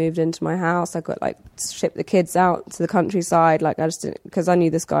came and moved into my house. I got shipped the kids out to the countryside, I just didn't, because I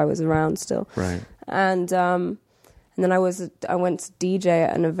knew this guy was around still. Right. And then I went to DJ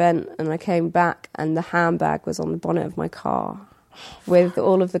at an event, and I came back and the handbag was on the bonnet of my car with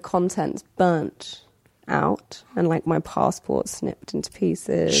all of the contents burnt out and my passport snipped into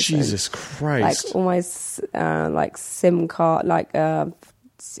pieces. Jesus Christ. All my SIM card,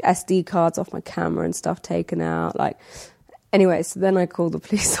 SD cards off my camera and stuff taken out. Anyway, so then I called the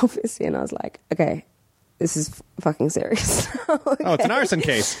police obviously, and I was like, okay, this is fucking serious. Oh, it's an arson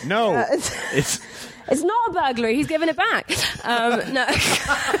case. No, It's not a burglary. He's giving it back. No.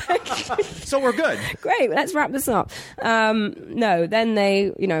 So we're good. Great. Let's wrap this up. No. Then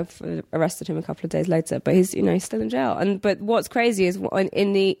they, arrested him a couple of days later. But he's still in jail. But what's crazy is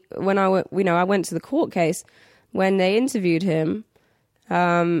when I went to the court case, when they interviewed him,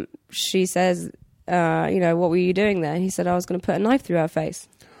 she says, what were you doing there? And he said, I was going to put a knife through her face.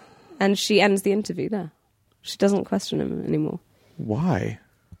 And she ends the interview there. She doesn't question him anymore. Why?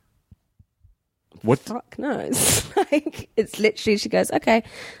 What? Fuck knows. It's literally, she goes, okay,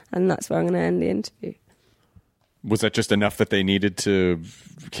 and that's where I'm going to end the interview. Was that just enough that they needed to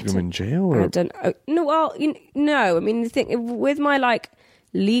keep him in jail? Or? I don't know. No, well, no. I mean, the thing with my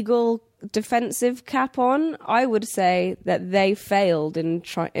legal defensive cap on, I would say that they failed in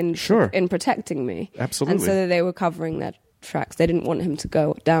protecting me. Absolutely. And so that they were covering their tracks. They didn't want him to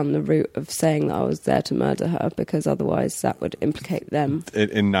go down the route of saying that I was there to murder her, because otherwise that would implicate them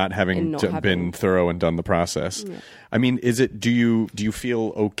in not having been thorough and done the process. Yeah. I mean, do you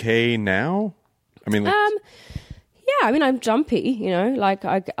feel okay now? I mean, yeah. I mean, I'm jumpy. I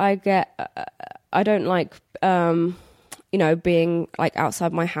don't like being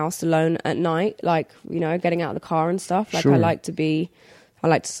outside my house alone at night. Getting out of the car and stuff. Sure. I like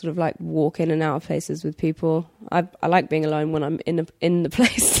to sort of walk in and out of places with people. I like being alone when I'm in the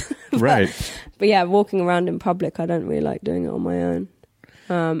place. Right. But yeah, walking around in public, I don't really like doing it on my own.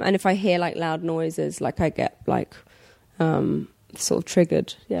 And if I hear loud noises, I get sort of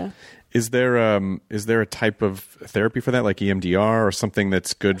triggered. Yeah. Is there a type of therapy for that, like EMDR or something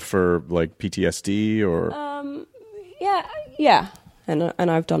that's good for PTSD or? Yeah. And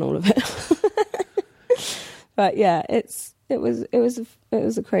I've done all of it. But yeah, it was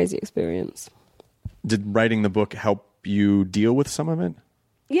a crazy experience. Did writing the book help you deal with some of it?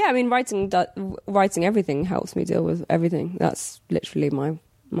 Yeah, I mean, writing everything helps me deal with everything. That's literally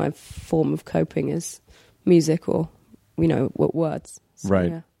my form of coping is music or words. So,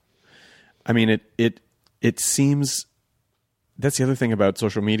 right. Yeah. I mean, it seems that's the other thing about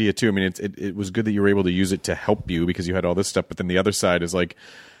social media too. I mean, it was good that you were able to use it to help you because you had all this stuff. But then the other side is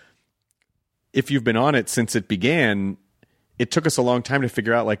if you've been on it since it began, it took us a long time to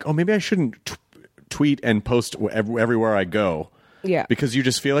figure out maybe I shouldn't tweet and post everywhere I go. Yeah. Because you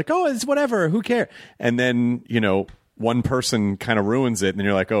just feel it's whatever, who cares? And then, one person kind of ruins it and then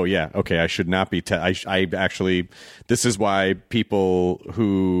you're like, oh yeah, okay, I should not be, I actually, this is why people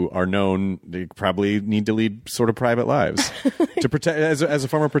who are known, they probably need to lead sort of private lives to protect, as a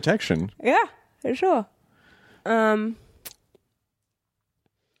form of protection. Yeah, for sure.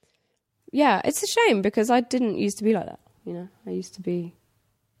 Yeah, it's a shame because I didn't used to be like that. I used to be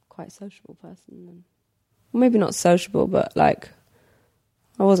quite a sociable person. Maybe not sociable, but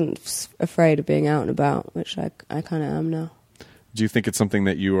I wasn't afraid of being out and about, which I kind of am now. Do you think it's something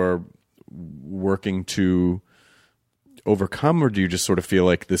that you are working to overcome, or do you just sort of feel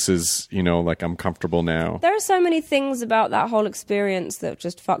like this is, I'm comfortable now? There are so many things about that whole experience that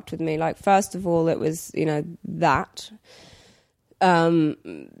just fucked with me. First of all, it was, that.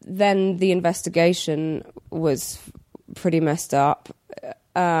 Then the investigation was pretty messed up.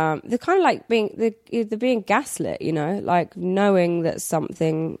 They're kind of they're being gaslit, knowing that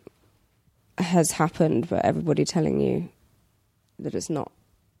something has happened, but everybody telling you that it's not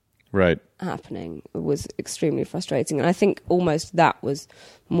right happening was extremely frustrating. And I think almost that was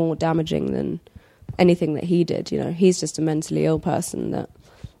more damaging than anything that he did. He's just a mentally ill person that,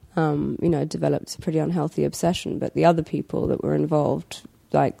 developed a pretty unhealthy obsession. But the other people that were involved,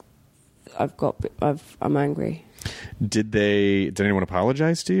 I'm angry. Did anyone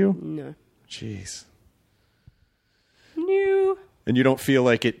apologize to you? No. Jeez. No. And you don't feel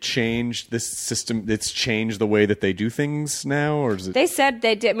like it changed this system? It's changed the way that they do things now, or is it? They said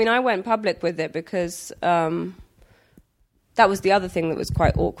they did. I mean, I went public with it because that was the other thing that was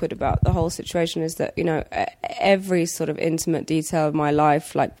quite awkward about the whole situation is that every sort of intimate detail of my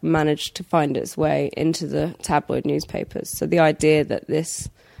life managed to find its way into the tabloid newspapers. So the idea that this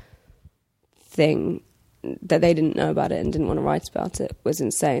thing that they didn't know about it and didn't want to write about it was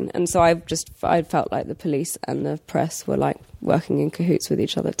insane. And so I felt like the police and the press were working in cahoots with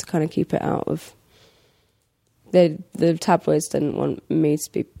each other to kind of keep it out of. The tabloids didn't want me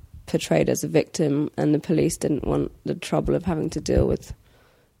to be portrayed as a victim, and the police didn't want the trouble of having to deal with,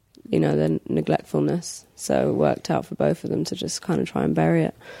 the neglectfulness. So it worked out for both of them to just kind of try and bury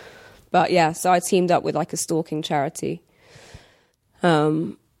it. But yeah, so I teamed up with a stalking charity.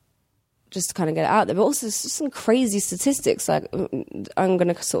 just to kind of get it out there. But also some crazy statistics. Like, I'm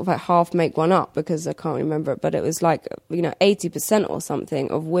going to sort of like half make one up because I can't remember it, but it was like, 80% or something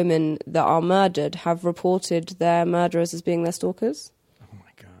of women that are murdered have reported their murderers as being their stalkers. Oh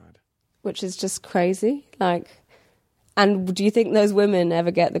my God. Which is just crazy. Like, and do you think those women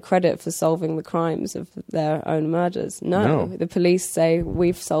ever get the credit for solving the crimes of their own murders? No. The police say,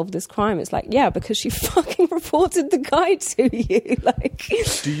 we've solved this crime. It's like, yeah, because she fucking reported the guy to you. Like,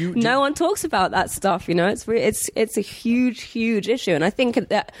 no one talks about that stuff, It's a huge, huge issue. And I think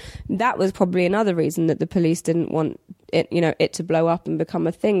that was probably another reason that the police didn't want it to blow up and become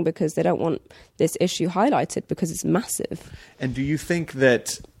a thing, because they don't want this issue highlighted because it's massive. And do you think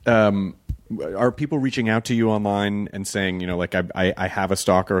that... are people reaching out to you online and saying, like, I have a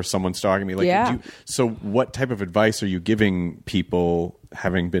stalker or someone stalking me? Like, yeah. So what type of advice are you giving people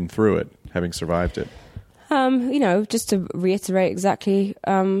having been through it, having survived it? Just to reiterate exactly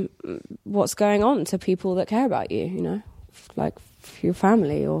what's going on to people that care about you, like your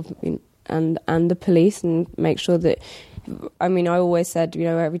family and the police, and make sure that... I always said,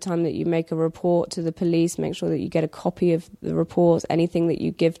 every time that you make a report to the police, make sure that you get a copy of the report. Anything that you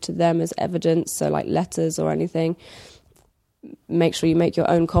give to them as evidence, so like letters or anything, make sure you make your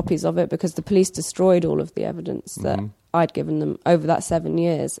own copies of it, because the police destroyed all of the evidence that I'd given them over that 7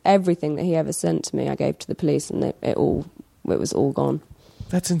 years. Everything that he ever sent to me, I gave to the police, and it was all gone.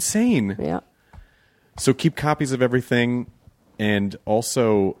 That's insane. Yeah. So keep copies of everything, and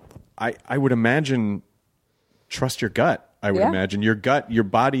also, I would imagine... trust your gut. I would imagine your gut, your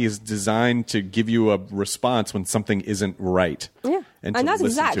body is designed to give you a response when something isn't right. Yeah, and that's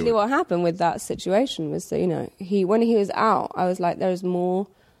exactly what happened with that situation. Was that when he was out, I was like, there's more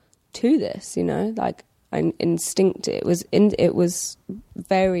to this. Like an instinct. It was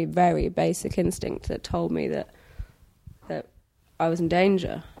very, very basic instinct that told me that I was in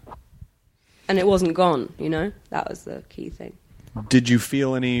danger, and it wasn't gone. That was the key thing. Did you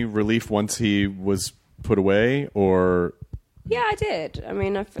feel any relief once he was put away, or? Yeah, I did. I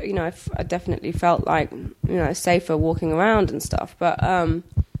definitely felt like safer walking around and stuff. But I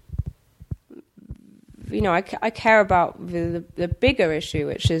care about the bigger issue,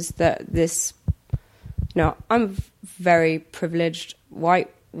 which is that this. I'm a very privileged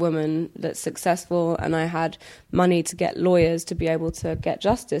white woman that's successful, and I had money to get lawyers to be able to get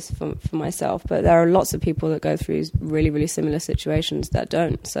justice for myself. But there are lots of people that go through really, really similar situations that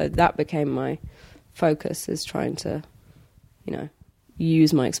don't. So that became my focus, is trying to,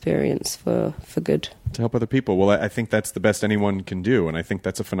 use my experience for good. To help other people. Well, I think that's the best anyone can do, and I think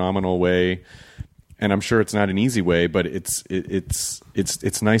that's a phenomenal way. And I'm sure it's not an easy way, but it's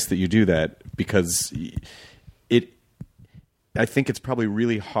nice that you do that, because I think it's probably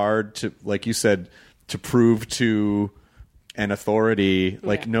really hard to, like you said, to prove to an authority,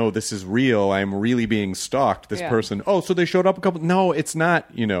 like, no, this is real. I'm really being stalked. This person. Oh, so they showed up a couple. No, it's not.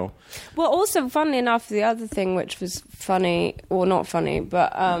 Well, also, funnily enough, the other thing which was funny, or not funny,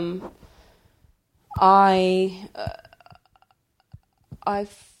 but I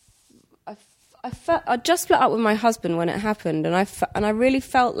just split up with my husband when it happened, and I really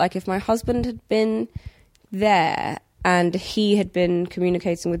felt like if my husband had been there and he had been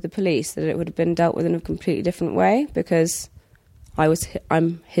communicating with the police, that it would have been dealt with in a completely different way, because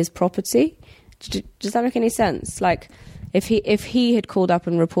I'm his property. Does that make any sense? Like, if he had called up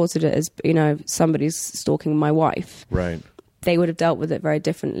and reported it as somebody's stalking my wife, right, they would have dealt with it very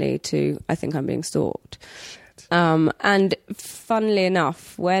differently to, I think I'm being stalked. And funnily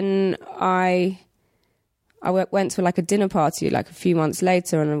enough, when I went to like a dinner party like a few months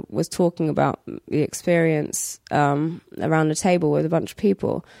later, and I was talking about the experience around a table with a bunch of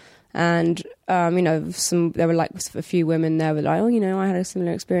people. And, there were like a few women there were like, I had a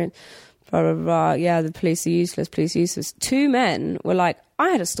similar experience, blah, blah, blah. Yeah, the police are useless. 2 men were like,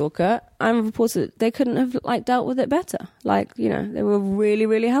 I had a stalker. I'm reported they couldn't have like dealt with it better. Like, they were really,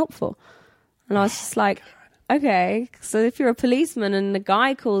 really helpful. And I was just like, okay, so if you're a policeman and the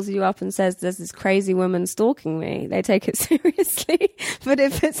guy calls you up and says, there's this crazy woman stalking me, they take it seriously. But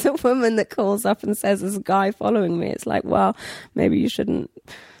if it's a woman that calls up and says, there's a guy following me, it's like, well, maybe you shouldn't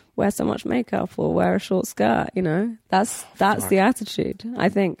wear so much makeup or wear a short skirt, That's the attitude, I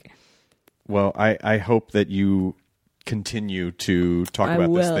think. Well, I hope that you continue to talk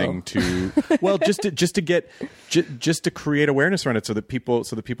about this thing to well, just to create awareness around it, so that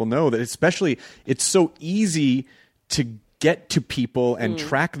people know that, especially, it's so easy to get to people and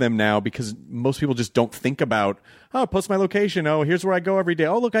track them now, because most people just don't think about, post my location. Oh, here's where I go every day.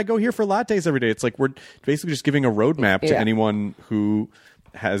 Oh, look, I go here for lattes every day. It's like we're basically just giving a roadmap to anyone who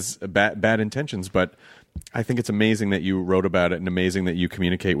has bad intentions. But I think it's amazing that you wrote about it and amazing that you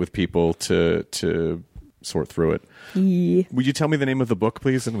communicate with people to sort through it. Yeah. Would you tell me the name of the book,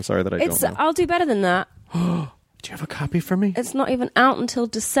 please? And I'm sorry that I don't know. I'll do better than that. Do you have a copy for me? It's not even out until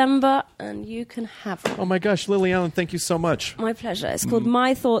December, and you can have it. Oh my gosh, Lily Allen, thank you so much. My pleasure. It's called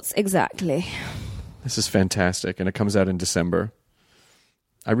My Thoughts Exactly. This is fantastic, and it comes out in December.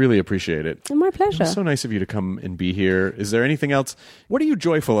 I really appreciate it. My pleasure. It's so nice of you to come and be here. Is there anything else? What are you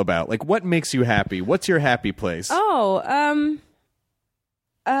joyful about? Like, what makes you happy? What's your happy place? Oh,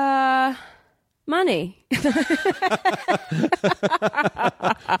 money.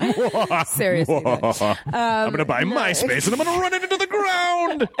 Seriously, no. I'm going to buy MySpace and I'm going to run it into the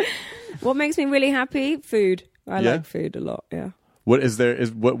ground. What makes me really happy? Food. I Yeah? like food a lot. Yeah.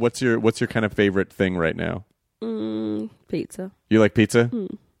 What's your kind of favorite thing right now? Pizza. You like pizza?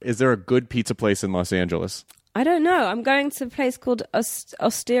 Is there a good pizza place in Los Angeles? I don't know. I'm going to a place called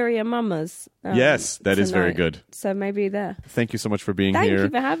Osteria Mama's. Yes, that is very tonight. good. So maybe there. Thank you so much for being Thank here. you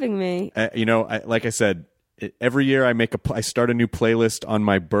for having me. Like I said, every year I start a new playlist on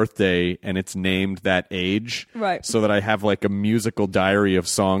my birthday, and it's named that age, Right. So that I have like a musical diary of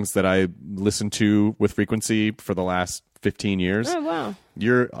songs that I listen to with frequency for the last 15 years. Oh, wow.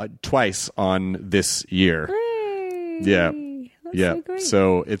 You're twice on this year. Hey. Yeah. That's Yeah. so great.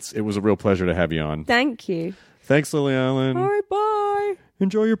 So it was a real pleasure to have you on. Thank you. Thanks, Lily Allen. All right, bye.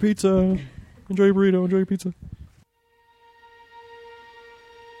 Enjoy your pizza. Enjoy your burrito. Enjoy your pizza.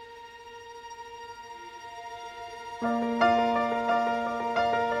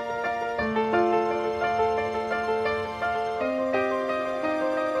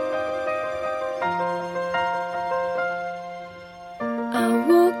 I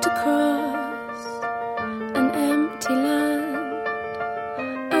walked across an empty land.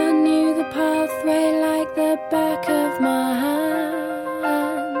 I knew the pathway like the back of my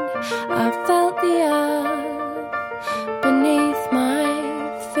hand. I felt the earth beneath my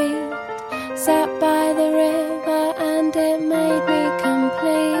feet. Sat by the river and it made me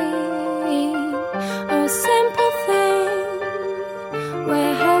complete. Oh, simple thing,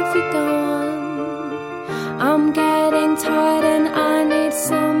 where have you gone? I'm getting tired and I need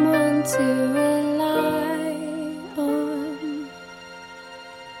someone to rely on.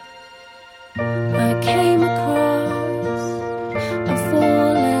 I came across a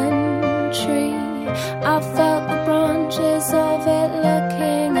fallen tree. I felt the branches of it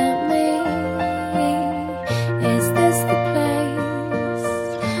looking at me. Is this the place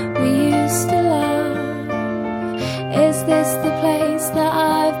we used to love? Is this the place that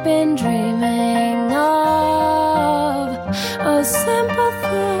I've been dreaming of? Oh, simple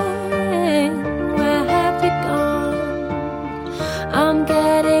thing, where have you gone? I'm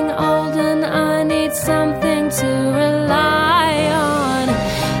getting old and I need something to rely on.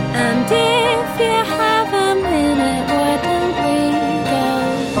 And if you have a minute, why don't we go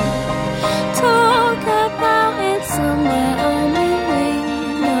talk about it somewhere only we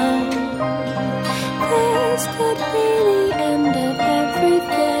know? This could be the end of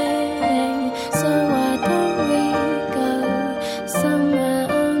everything, so why don't we go somewhere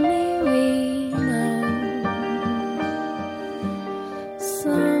only we know?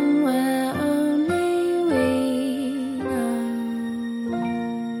 Somewhere only we know.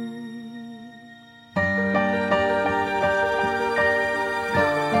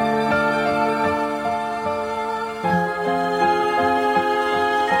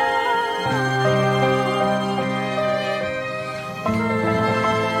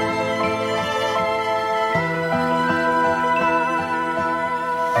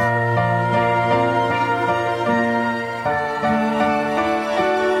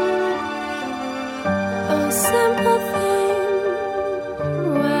 Oh, simple thing,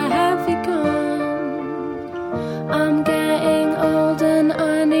 where have you gone? I'm getting old and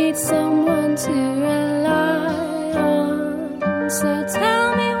I need someone to rely on. So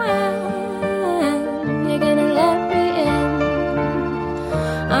tell me when you're gonna let me in.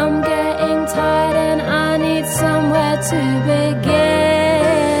 I'm getting tired and I need somewhere to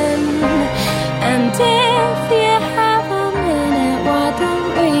begin. And if you have a minute, why don't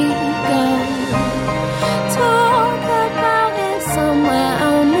we go talk about it somewhere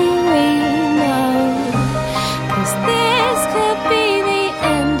only we know? 'Cause this could be the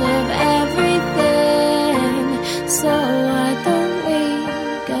end of everything, so why don't we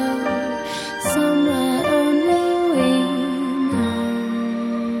go somewhere only we know?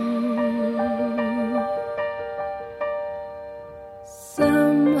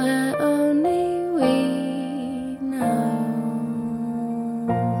 Somewhere only we know.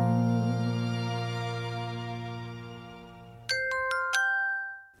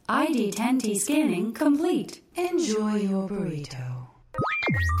 ID10T scanning complete. Enjoy your burrito.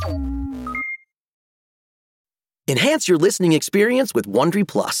 Enhance your listening experience with Wondery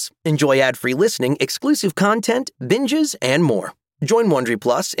Plus. Enjoy ad-free listening, exclusive content, binges, and more. Join Wondery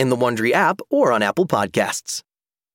Plus in the Wondery app or on Apple Podcasts.